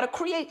don't know how to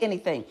create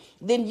anything.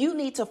 Then you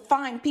need to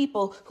find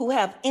people who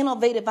have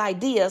innovative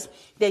ideas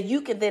that you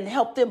can then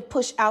help them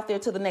push out there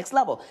to the next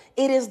level.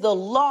 It is the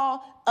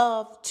law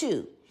of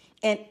two,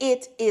 and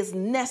it is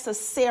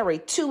necessary.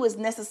 Two is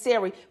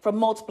necessary for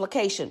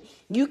multiplication.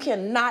 You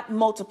cannot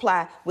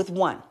multiply with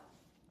one.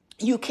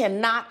 You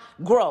cannot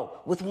grow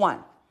with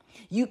one.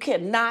 You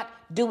cannot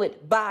do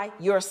it by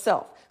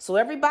yourself. So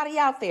everybody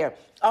out there,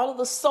 all of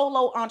the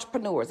solo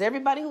entrepreneurs,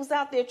 everybody who's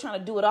out there trying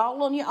to do it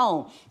all on your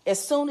own,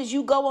 as soon as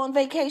you go on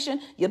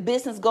vacation, your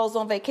business goes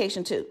on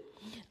vacation too.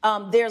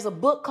 There's a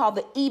book called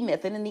The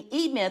E-Myth, and in the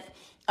E-Myth,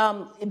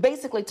 it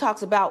basically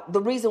talks about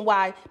the reason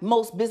why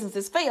most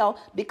businesses fail,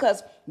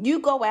 because you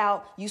go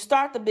out, you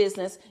start the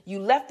business, you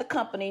left the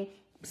company,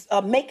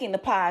 making the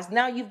pies.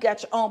 Now you've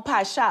got your own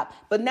pie shop,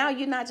 but now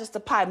you're not just a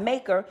pie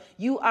maker.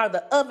 You are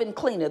the oven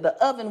cleaner, the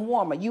oven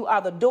warmer. You are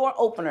the door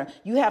opener.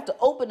 You have to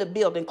open the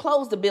building,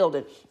 close the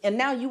building. And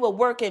now you are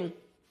working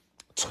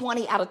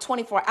 20 out of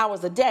 24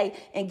 hours a day.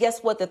 And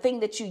guess what? The thing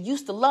that you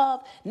used to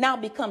love now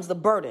becomes the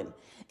burden.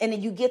 And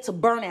then you get to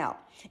burnout.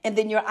 And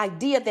then your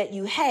idea that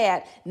you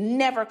had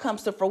never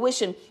comes to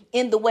fruition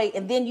in the way.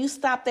 And then you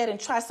stop that and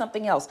try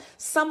something else.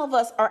 Some of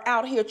us are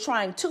out here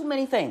trying too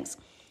many things.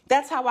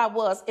 That's how I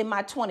was in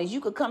my 20s.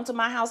 You could come to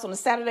my house on a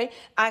Saturday.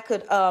 I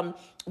could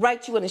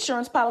write you an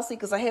insurance policy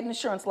because I had an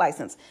insurance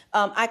license.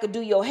 I could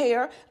do your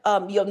hair,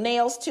 your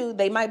nails too.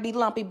 They might be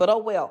lumpy, but oh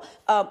well.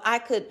 I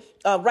could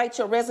write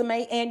your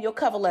resume and your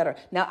cover letter.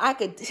 Now, I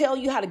could tell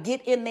you how to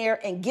get in there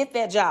and get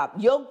that job.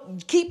 Your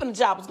keeping the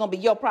job was going to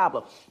be your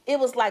problem. It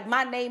was like,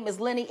 my name is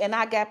Lenny and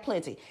I got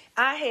plenty.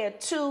 I had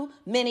too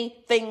many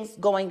things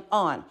going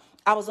on.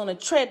 I was on a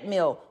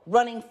treadmill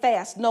running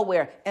fast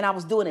nowhere, and I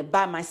was doing it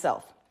by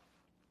myself.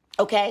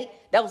 Okay,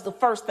 that was the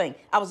first thing.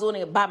 I was doing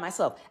it by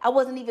myself. I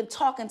wasn't even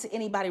talking to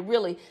anybody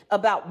really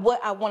about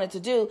what I wanted to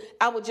do.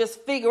 I would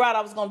just figure out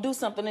I was going to do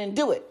something and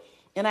do it.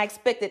 And I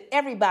expected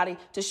everybody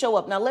to show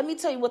up. Now, let me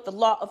tell you what the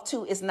law of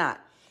two is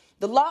not.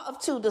 The law of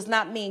two does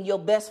not mean your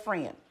best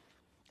friend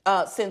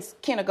since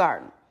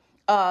kindergarten,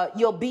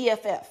 your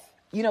BFF,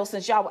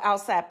 since y'all were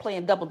outside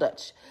playing double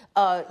dutch,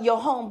 your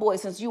homeboy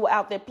since you were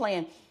out there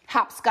playing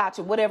hopscotch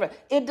or whatever.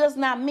 It does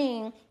not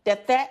mean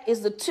that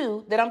is the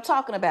two that I'm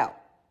talking about.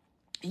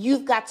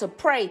 You've got to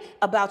pray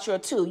about your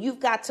two.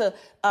 You've got to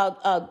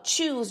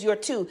choose your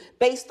two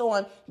based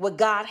on what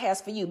God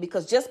has for you.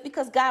 Because just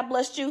because God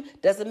blessed you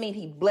doesn't mean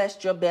he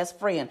blessed your best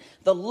friend.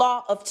 The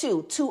law of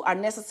two. Two are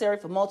necessary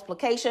for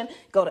multiplication.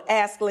 Go to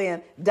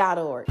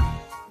asklynn.org.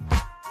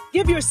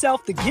 Give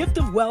yourself the gift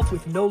of wealth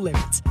with no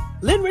limits.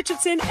 Lynn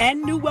Richardson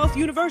and New Wealth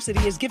University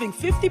is giving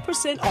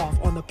 50% off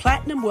on the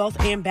Platinum Wealth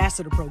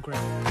Ambassador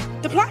Program.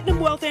 The Platinum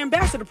Wealth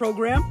Ambassador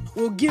Program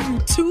will give you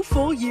 2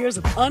 full years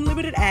of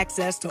unlimited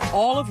access to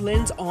all of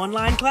Lynn's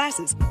online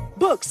classes,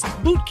 books,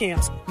 boot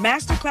camps,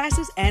 master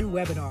classes, and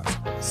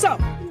webinars. So,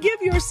 give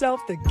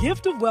yourself the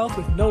gift of wealth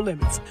with no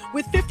limits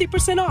with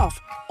 50% off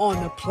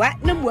on the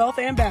Platinum Wealth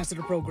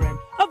Ambassador Program,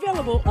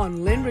 available on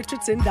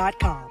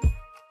lynnrichardson.com.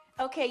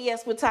 Okay,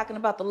 yes, we're talking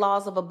about the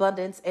laws of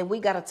abundance, and we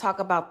got to talk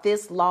about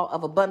this law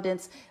of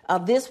abundance.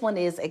 This one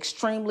is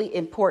extremely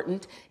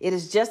important. It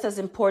is just as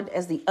important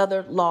as the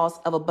other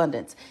laws of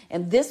abundance.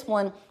 And this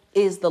one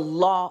is the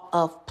law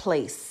of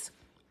place.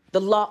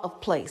 The law of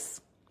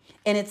place.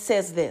 And it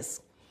says this: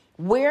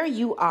 where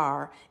you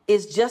are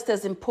is just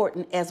as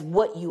important as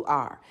what you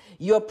are.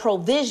 Your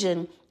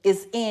provision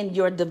is in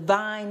your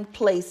divine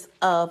place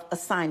of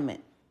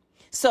assignment.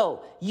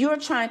 So you're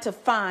trying to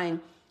find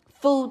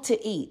food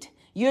to eat.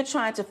 You're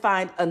trying to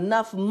find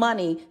enough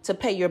money to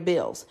pay your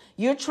bills.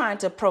 You're trying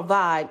to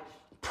provide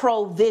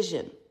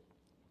provision.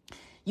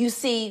 You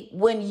see,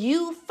 when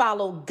you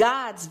follow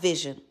God's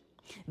vision,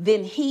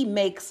 then he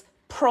makes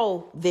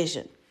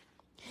provision.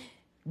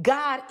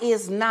 God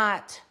is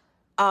not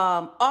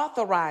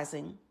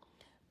authorizing,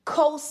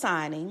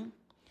 co-signing,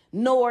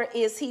 nor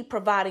is he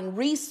providing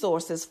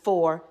resources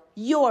for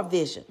your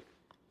vision.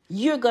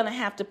 You're going to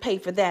have to pay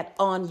for that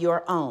on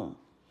your own.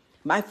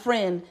 My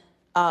friend,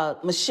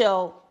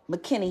 Michelle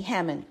McKinney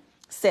Hammond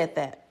said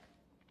that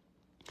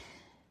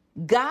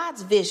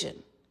God's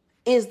vision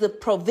is the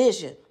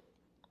provision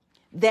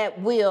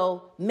that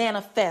will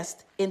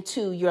manifest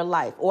into your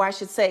life. Or I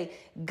should say,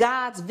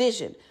 God's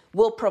vision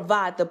will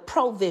provide the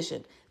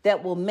provision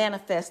that will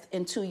manifest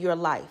into your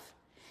life.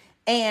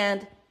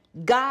 And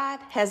God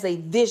has a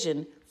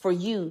vision for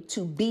you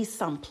to be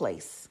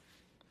someplace.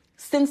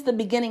 Since the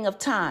beginning of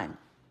time,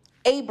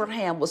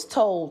 Abraham was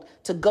told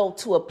to go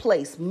to a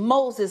place.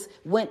 Moses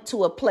went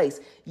to a place.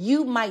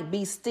 You might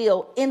be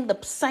still in the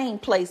same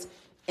place,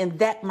 and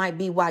that might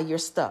be why you're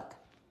stuck.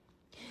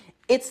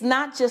 It's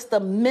not just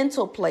a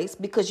mental place,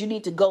 because you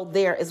need to go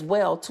there as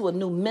well to a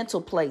new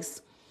mental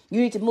place.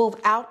 You need to move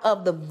out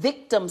of the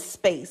victim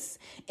space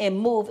and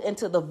move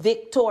into the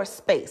victor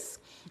space.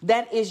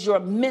 That is your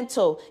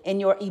mental and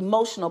your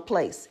emotional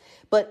place.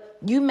 But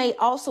you may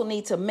also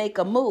need to make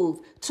a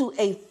move to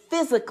a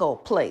physical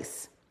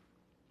place.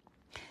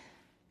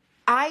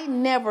 I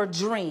never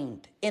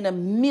dreamed in a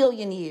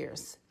million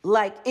years,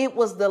 like it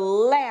was the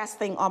last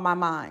thing on my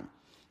mind,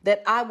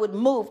 that I would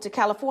move to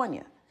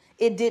California.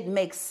 It didn't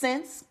make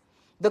sense.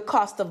 The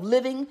cost of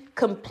living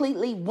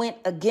completely went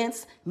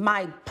against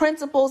my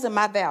principles and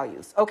my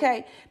values,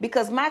 okay?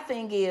 Because my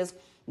thing is,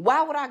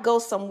 why would I go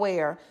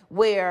somewhere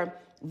where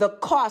the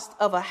cost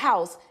of a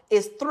house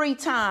is 3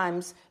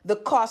 times the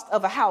cost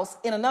of a house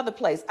in another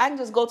place? I can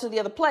just go to the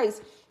other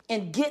place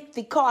and get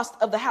the cost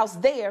of the house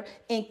there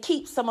and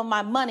keep some of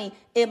my money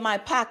in my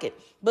pocket.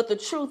 But the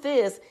truth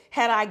is,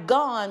 had I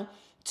gone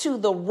to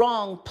the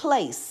wrong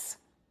place,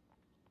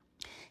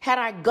 had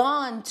I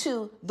gone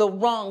to the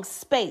wrong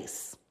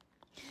space,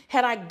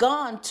 had I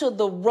gone to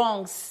the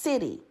wrong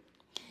city,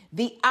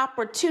 the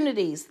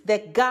opportunities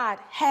that God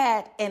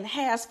had and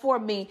has for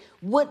me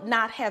would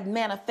not have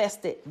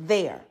manifested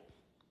there.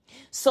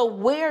 So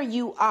where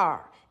you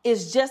are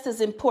is just as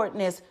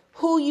important as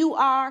who you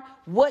are,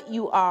 what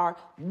you are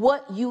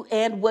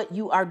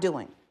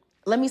doing.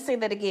 Let me say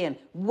that again.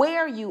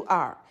 Where you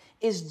are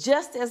is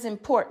just as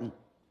important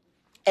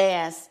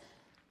as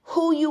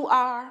who you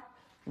are,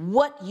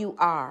 what you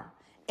are,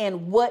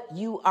 and what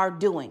you are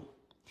doing.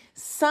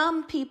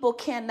 Some people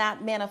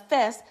cannot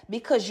manifest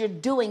because you're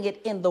doing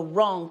it in the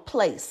wrong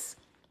place.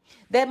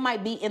 That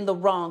might be in the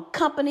wrong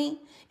company.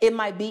 It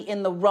might be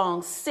in the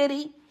wrong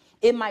city.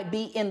 It might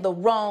be in the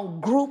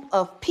wrong group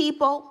of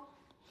people.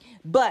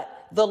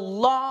 But the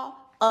law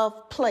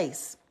of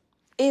place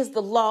is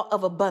the law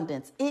of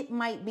abundance. It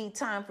might be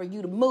time for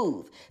you to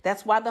move.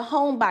 That's why the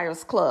Home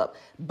Buyers Club,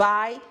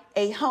 buy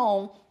a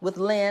home with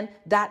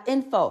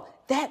Lynn.info.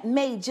 That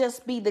may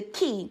just be the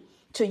key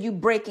to you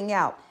breaking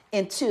out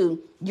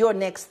into your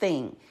next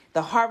thing.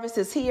 The harvest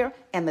is here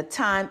and the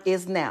time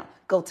is now.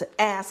 Go to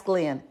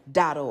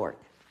asklynn.org.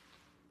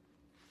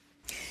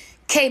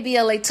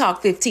 KBLA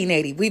Talk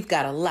 1580. We've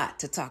got a lot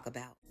to talk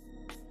about.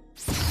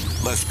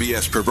 Less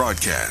BS per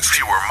broadcast.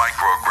 Fewer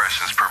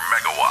microaggressions per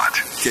megawatt.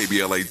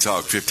 KBLA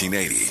Talk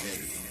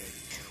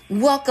 1580.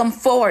 Welcome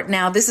forward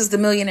now. This is the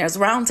Millionaires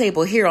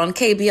Roundtable here on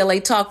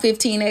KBLA Talk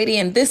 1580,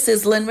 and this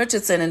is Lynn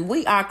Richardson, and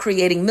we are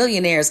creating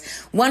millionaires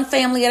one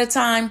family at a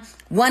time,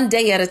 one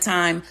day at a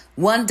time,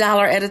 $1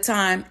 at a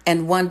time,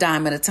 and one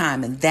dime at a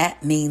time, and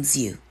that means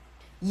you.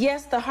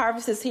 Yes, the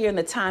harvest is here and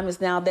the time is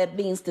now. That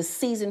means the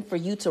season for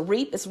you to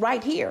reap is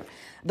right here.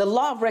 The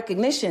law of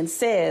recognition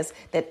says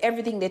that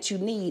everything that you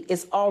need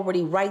is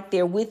already right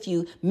there with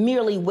you,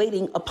 merely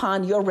waiting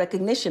upon your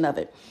recognition of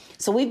it.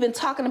 So we've been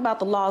talking about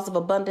the laws of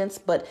abundance,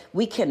 but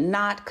we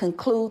cannot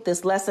conclude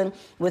this lesson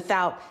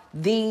without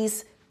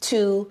these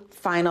two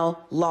final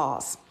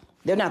laws.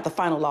 They're not the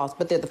final laws,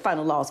 but they're the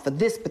final laws for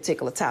this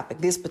particular topic,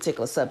 this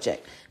particular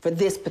subject, for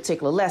this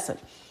particular lesson.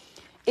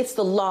 It's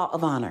the law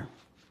of honor.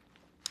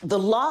 The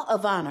law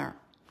of honor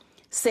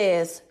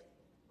says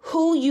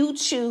who you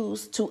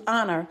choose to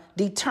honor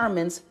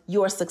determines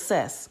your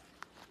success.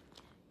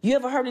 You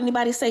ever heard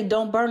anybody say,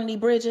 don't burn any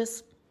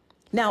bridges?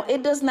 Now,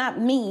 it does not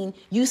mean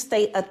you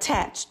stay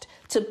attached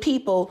to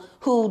people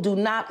who do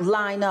not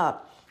line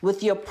up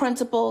with your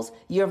principles,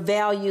 your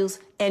values,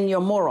 and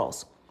your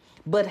morals.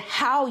 But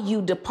how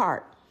you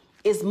depart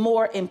is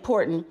more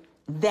important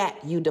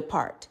that you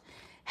depart.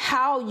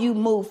 How you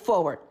move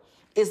forward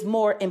is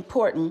more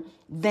important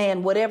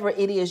than whatever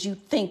it is you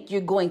think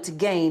you're going to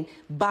gain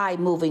by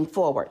moving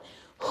forward.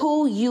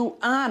 Who you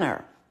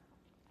honor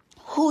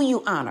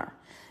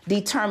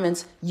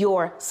determines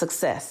your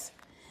success.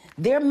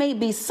 There may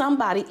be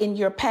somebody in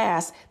your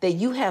past that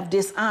you have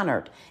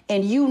dishonored,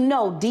 and you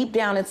know deep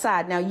down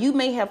inside. Now, you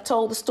may have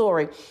told the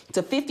story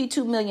to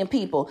 52 million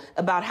people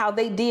about how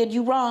they did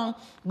you wrong,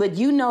 but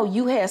you know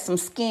you had some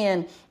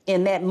skin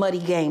in that muddy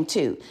game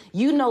too.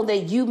 You know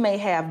that you may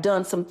have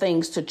done some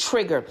things to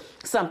trigger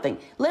something.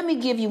 Let me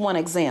give you one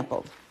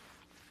example.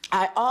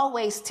 I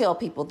always tell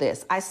people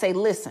this. I say,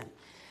 listen,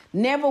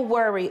 never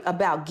worry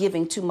about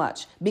giving too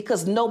much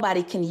because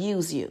nobody can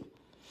use you.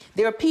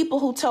 There are people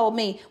who told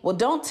me, well,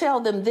 don't tell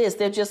them this,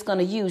 they're just going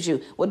to use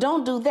you. Well,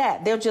 don't do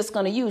that, they're just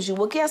going to use you.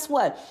 Well, guess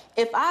what?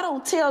 If I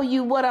don't tell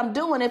you what I'm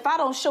doing, if I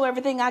don't show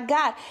everything I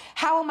got,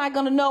 how am I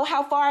going to know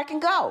how far I can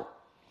go?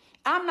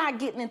 I'm not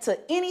getting into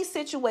any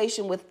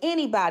situation with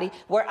anybody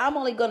where I'm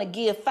only going to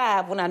give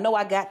 5 when I know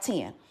I got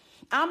 10.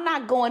 I'm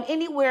not going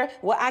anywhere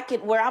where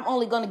I'm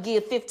only going to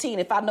give 15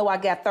 if I know I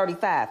got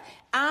 35.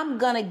 I'm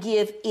going to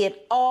give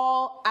it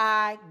all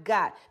I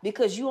got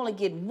because you only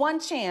get one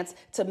chance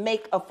to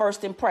make a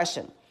first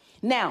impression.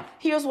 Now,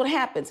 here's what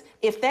happens.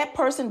 If that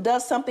person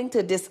does something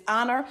to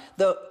dishonor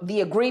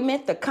the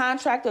agreement, the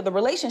contract, or the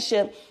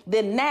relationship,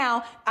 then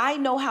now I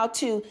know how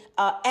to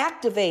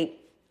activate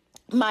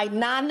my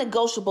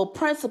non-negotiable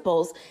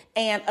principles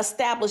and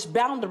establish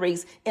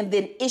boundaries and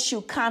then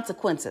issue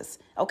consequences.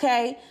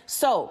 Okay?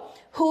 So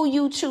who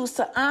you choose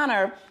to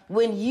honor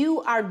when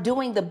you are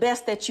doing the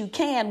best that you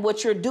can,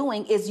 what you're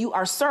doing is you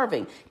are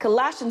serving.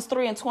 Colossians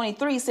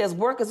 3:23 says,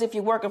 work as if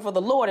you're working for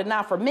the Lord and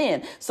not for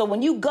men. So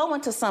when you go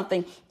into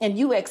something and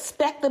you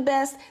expect the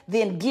best,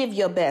 then give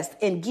your best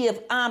and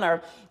give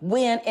honor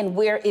when and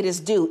where it is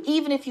due.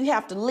 Even if you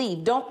have to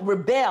leave, don't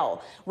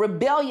rebel.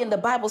 Rebellion, the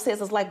Bible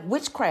says, is like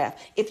witchcraft.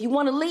 If you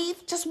want to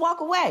leave, just walk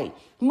away.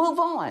 Move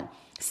on.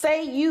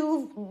 Say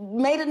you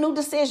made a new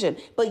decision,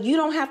 but you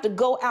don't have to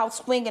go out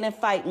swinging and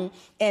fighting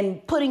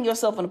and putting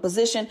yourself in a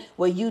position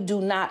where you do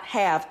not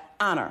have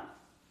honor.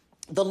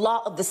 The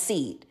law of the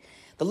seed.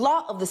 The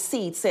law of the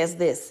seed says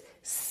this: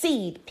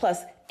 seed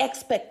plus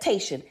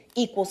expectation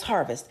equals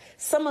harvest.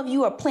 Some of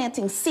you are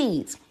planting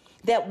seeds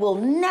that will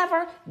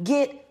never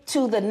get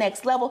to the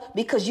next level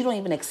because you don't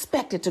even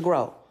expect it to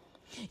grow.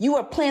 You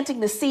are planting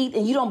the seed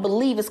and you don't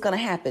believe it's going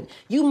to happen.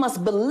 You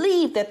must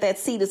believe that that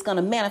seed is going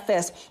to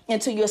manifest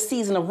into your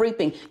season of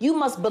reaping. You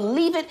must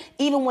believe it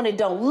even when it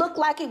don't look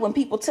like it, when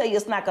people tell you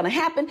it's not going to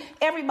happen.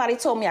 Everybody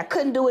told me I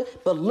couldn't do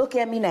it, but look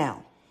at me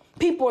now.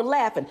 People are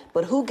laughing,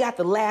 but who got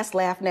the last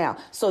laugh now?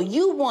 So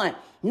you want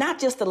not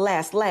just the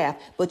last laugh,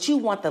 but you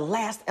want the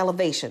last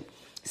elevation.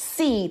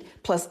 Seed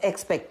plus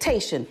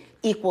expectation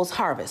equals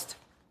harvest.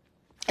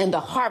 And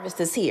the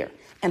harvest is here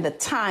and the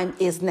time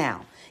is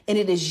now. And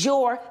it is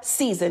your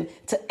season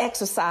to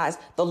exercise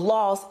the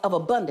laws of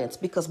abundance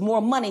because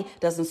more money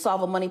doesn't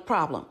solve a money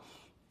problem.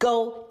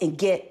 Go and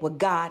get what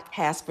God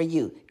has for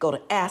you. Go to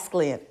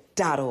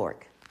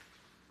asklynn.org.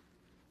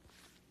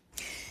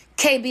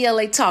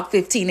 KBLA Talk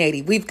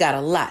 1580. We've got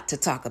a lot to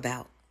talk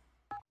about.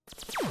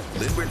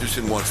 Lynn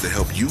Richardson wants to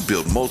help you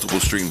build multiple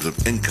streams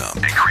of income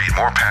and create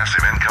more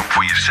passive income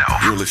for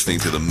yourself. You're listening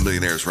to the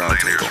Millionaires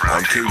Roundtable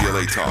on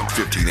KBLA Talk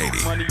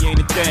 1580. Money ain't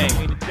a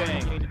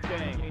thing.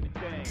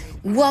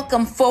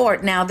 Welcome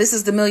forward now. This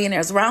is the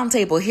Millionaires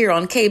Roundtable here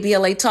on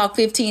KBLA Talk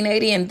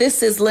 1580, and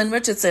this is Lynn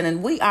Richardson,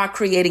 and we are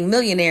creating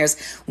millionaires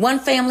one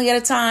family at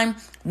a time,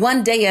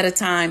 one day at a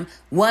time,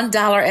 $1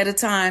 at a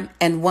time,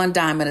 and one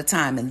dime at a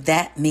time, and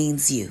that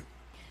means you.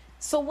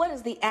 So what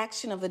is the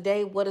action of the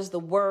day? What is the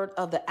word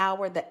of the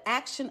hour? The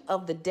action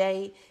of the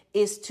day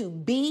is to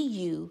be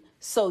you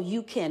so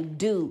you can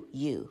do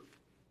you.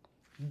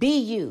 Be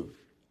you.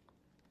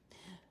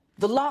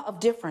 The law of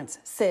difference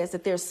says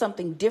that there's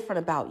something different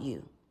about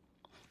you.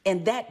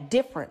 And that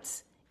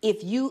difference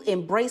if you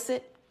embrace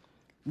it,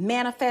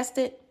 manifest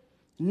it,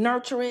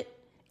 nurture it,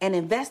 and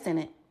invest in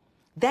it,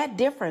 that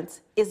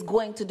difference is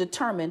going to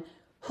determine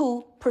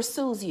who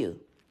pursues you.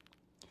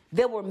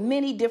 There were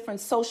many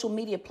different social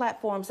media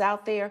platforms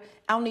out there.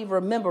 I don't even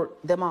remember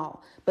them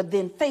all. But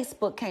then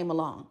Facebook came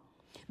along.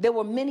 There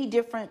were many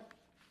different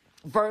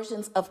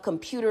versions of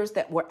computers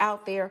that were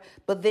out there.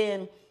 But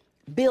then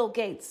Bill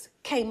Gates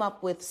came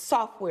up with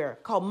software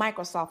called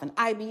Microsoft, and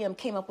IBM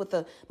came up with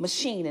a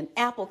machine, and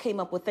Apple came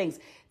up with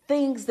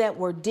things that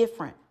were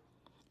different.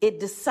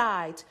 It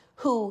decides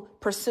who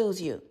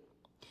pursues you.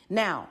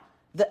 Now,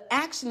 the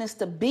action is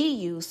to be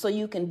you so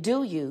you can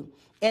do you.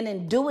 And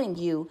in doing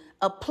you,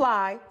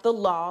 apply the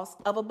laws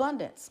of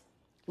abundance.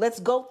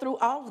 Let's go through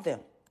all of them.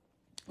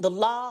 The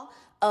law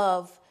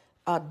of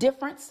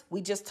difference,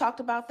 we just talked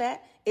about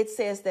that. It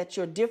says that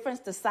your difference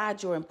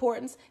decides your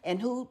importance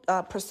and who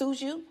pursues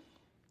you.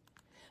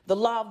 The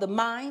law of the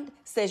mind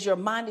says your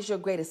mind is your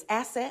greatest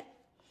asset.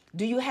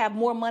 Do you have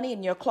more money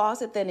in your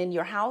closet than in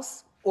your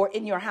house, or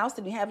in your house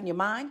than you have in your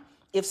mind?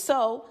 If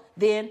so,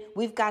 then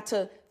we've got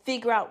to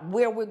figure out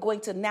where we're going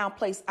to now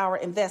place our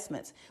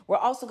investments. We're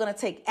also going to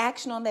take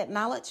action on that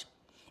knowledge.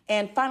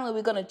 And finally,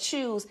 we're going to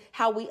choose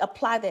how we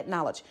apply that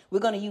knowledge. We're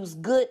going to use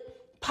good,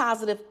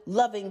 positive,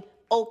 loving,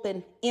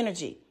 open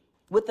energy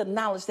with the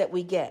knowledge that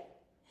we get.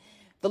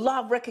 The law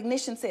of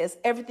recognition says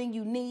everything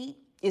you need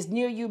is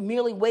near you,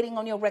 merely waiting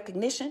on your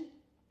recognition.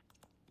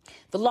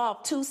 The law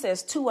of two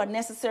says two are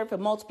necessary for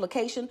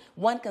multiplication.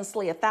 One can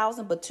slay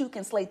 1,000, but two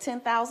can slay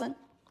 10,000.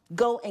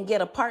 Go and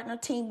get a partner.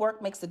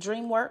 Teamwork makes the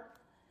dream work.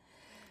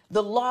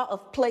 The law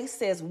of place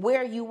says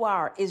where you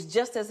are is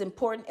just as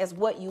important as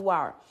what you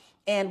are.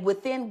 And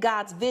within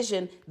God's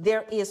vision,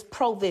 there is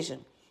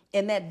provision.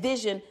 And that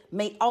vision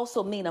may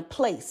also mean a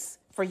place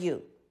for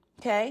you.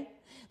 Okay?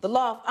 The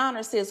law of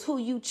honor says who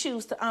you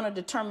choose to honor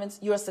determines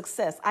your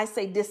success. I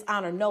say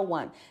dishonor no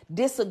one.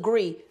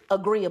 Disagree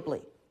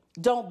agreeably.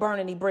 Don't burn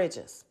any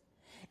bridges.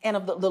 And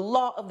of the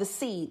law of the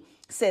seed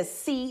says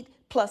seed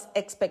plus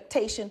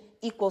expectation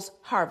equals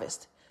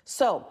harvest.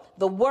 So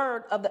the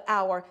word of the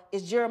hour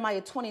is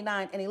Jeremiah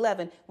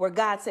 29:11, where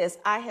God says,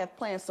 I have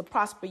plans to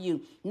prosper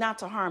you, not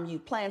to harm you,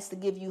 plans to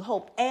give you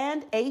hope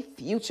and a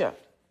future.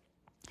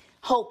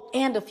 Hope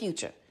and a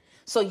future.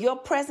 So your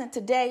present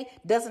today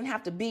doesn't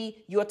have to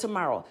be your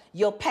tomorrow.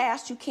 Your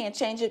past, you can't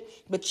change it,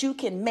 but you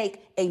can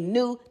make a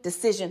new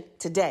decision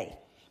today.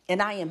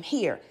 And I am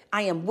here.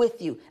 I am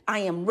with you. I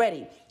am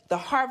ready. The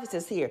harvest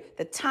is here.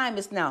 The time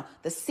is now.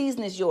 The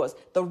season is yours.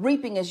 The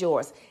reaping is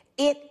yours.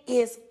 It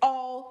is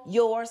all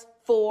yours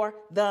for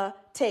the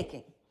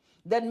taking.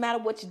 Doesn't matter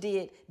what you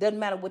did. Doesn't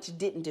matter what you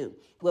didn't do.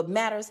 What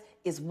matters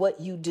is what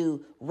you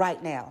do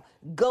right now.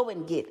 Go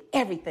and get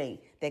everything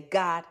that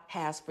God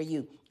has for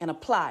you and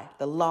apply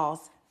the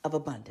laws of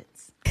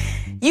abundance.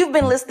 You've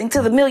been listening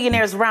to the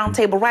Millionaires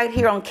Roundtable right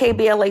here on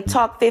KBLA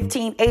Talk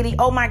 1580.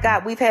 Oh my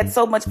God, we've had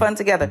so much fun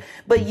together,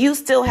 but you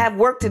still have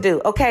work to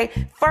do, okay?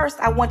 First,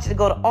 I want you to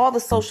go to all the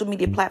social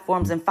media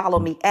platforms and follow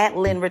me at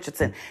Lynn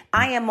Richardson.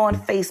 I am on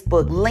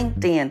Facebook,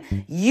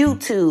 LinkedIn,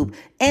 YouTube,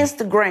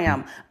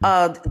 Instagram,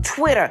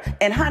 Twitter,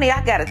 and honey,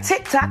 I got a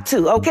TikTok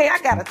too, okay? I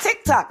got a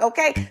TikTok,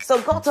 okay?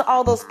 So go to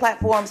all those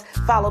platforms,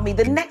 follow me.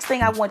 The next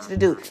thing I want you to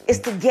do is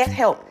to get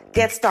help.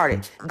 Get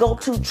started. Go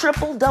to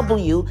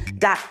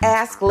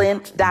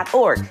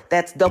www.asklynn.org.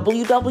 That's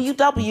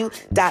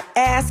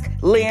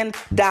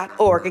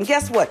www.asklynn.org. And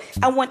guess what?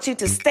 I want you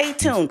to stay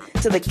tuned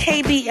to the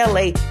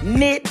KBLA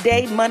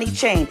Midday Money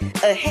Chain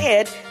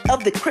ahead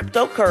of the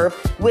crypto curve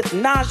with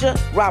Naja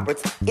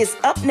Roberts. Is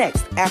up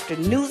next after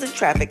news and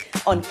traffic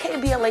on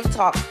KBLA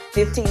Talk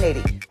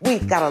 1580.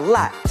 We've got a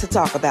lot to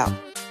talk about.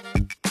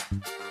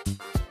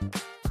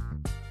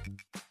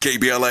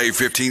 KBLA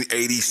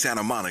 1580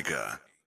 Santa Monica.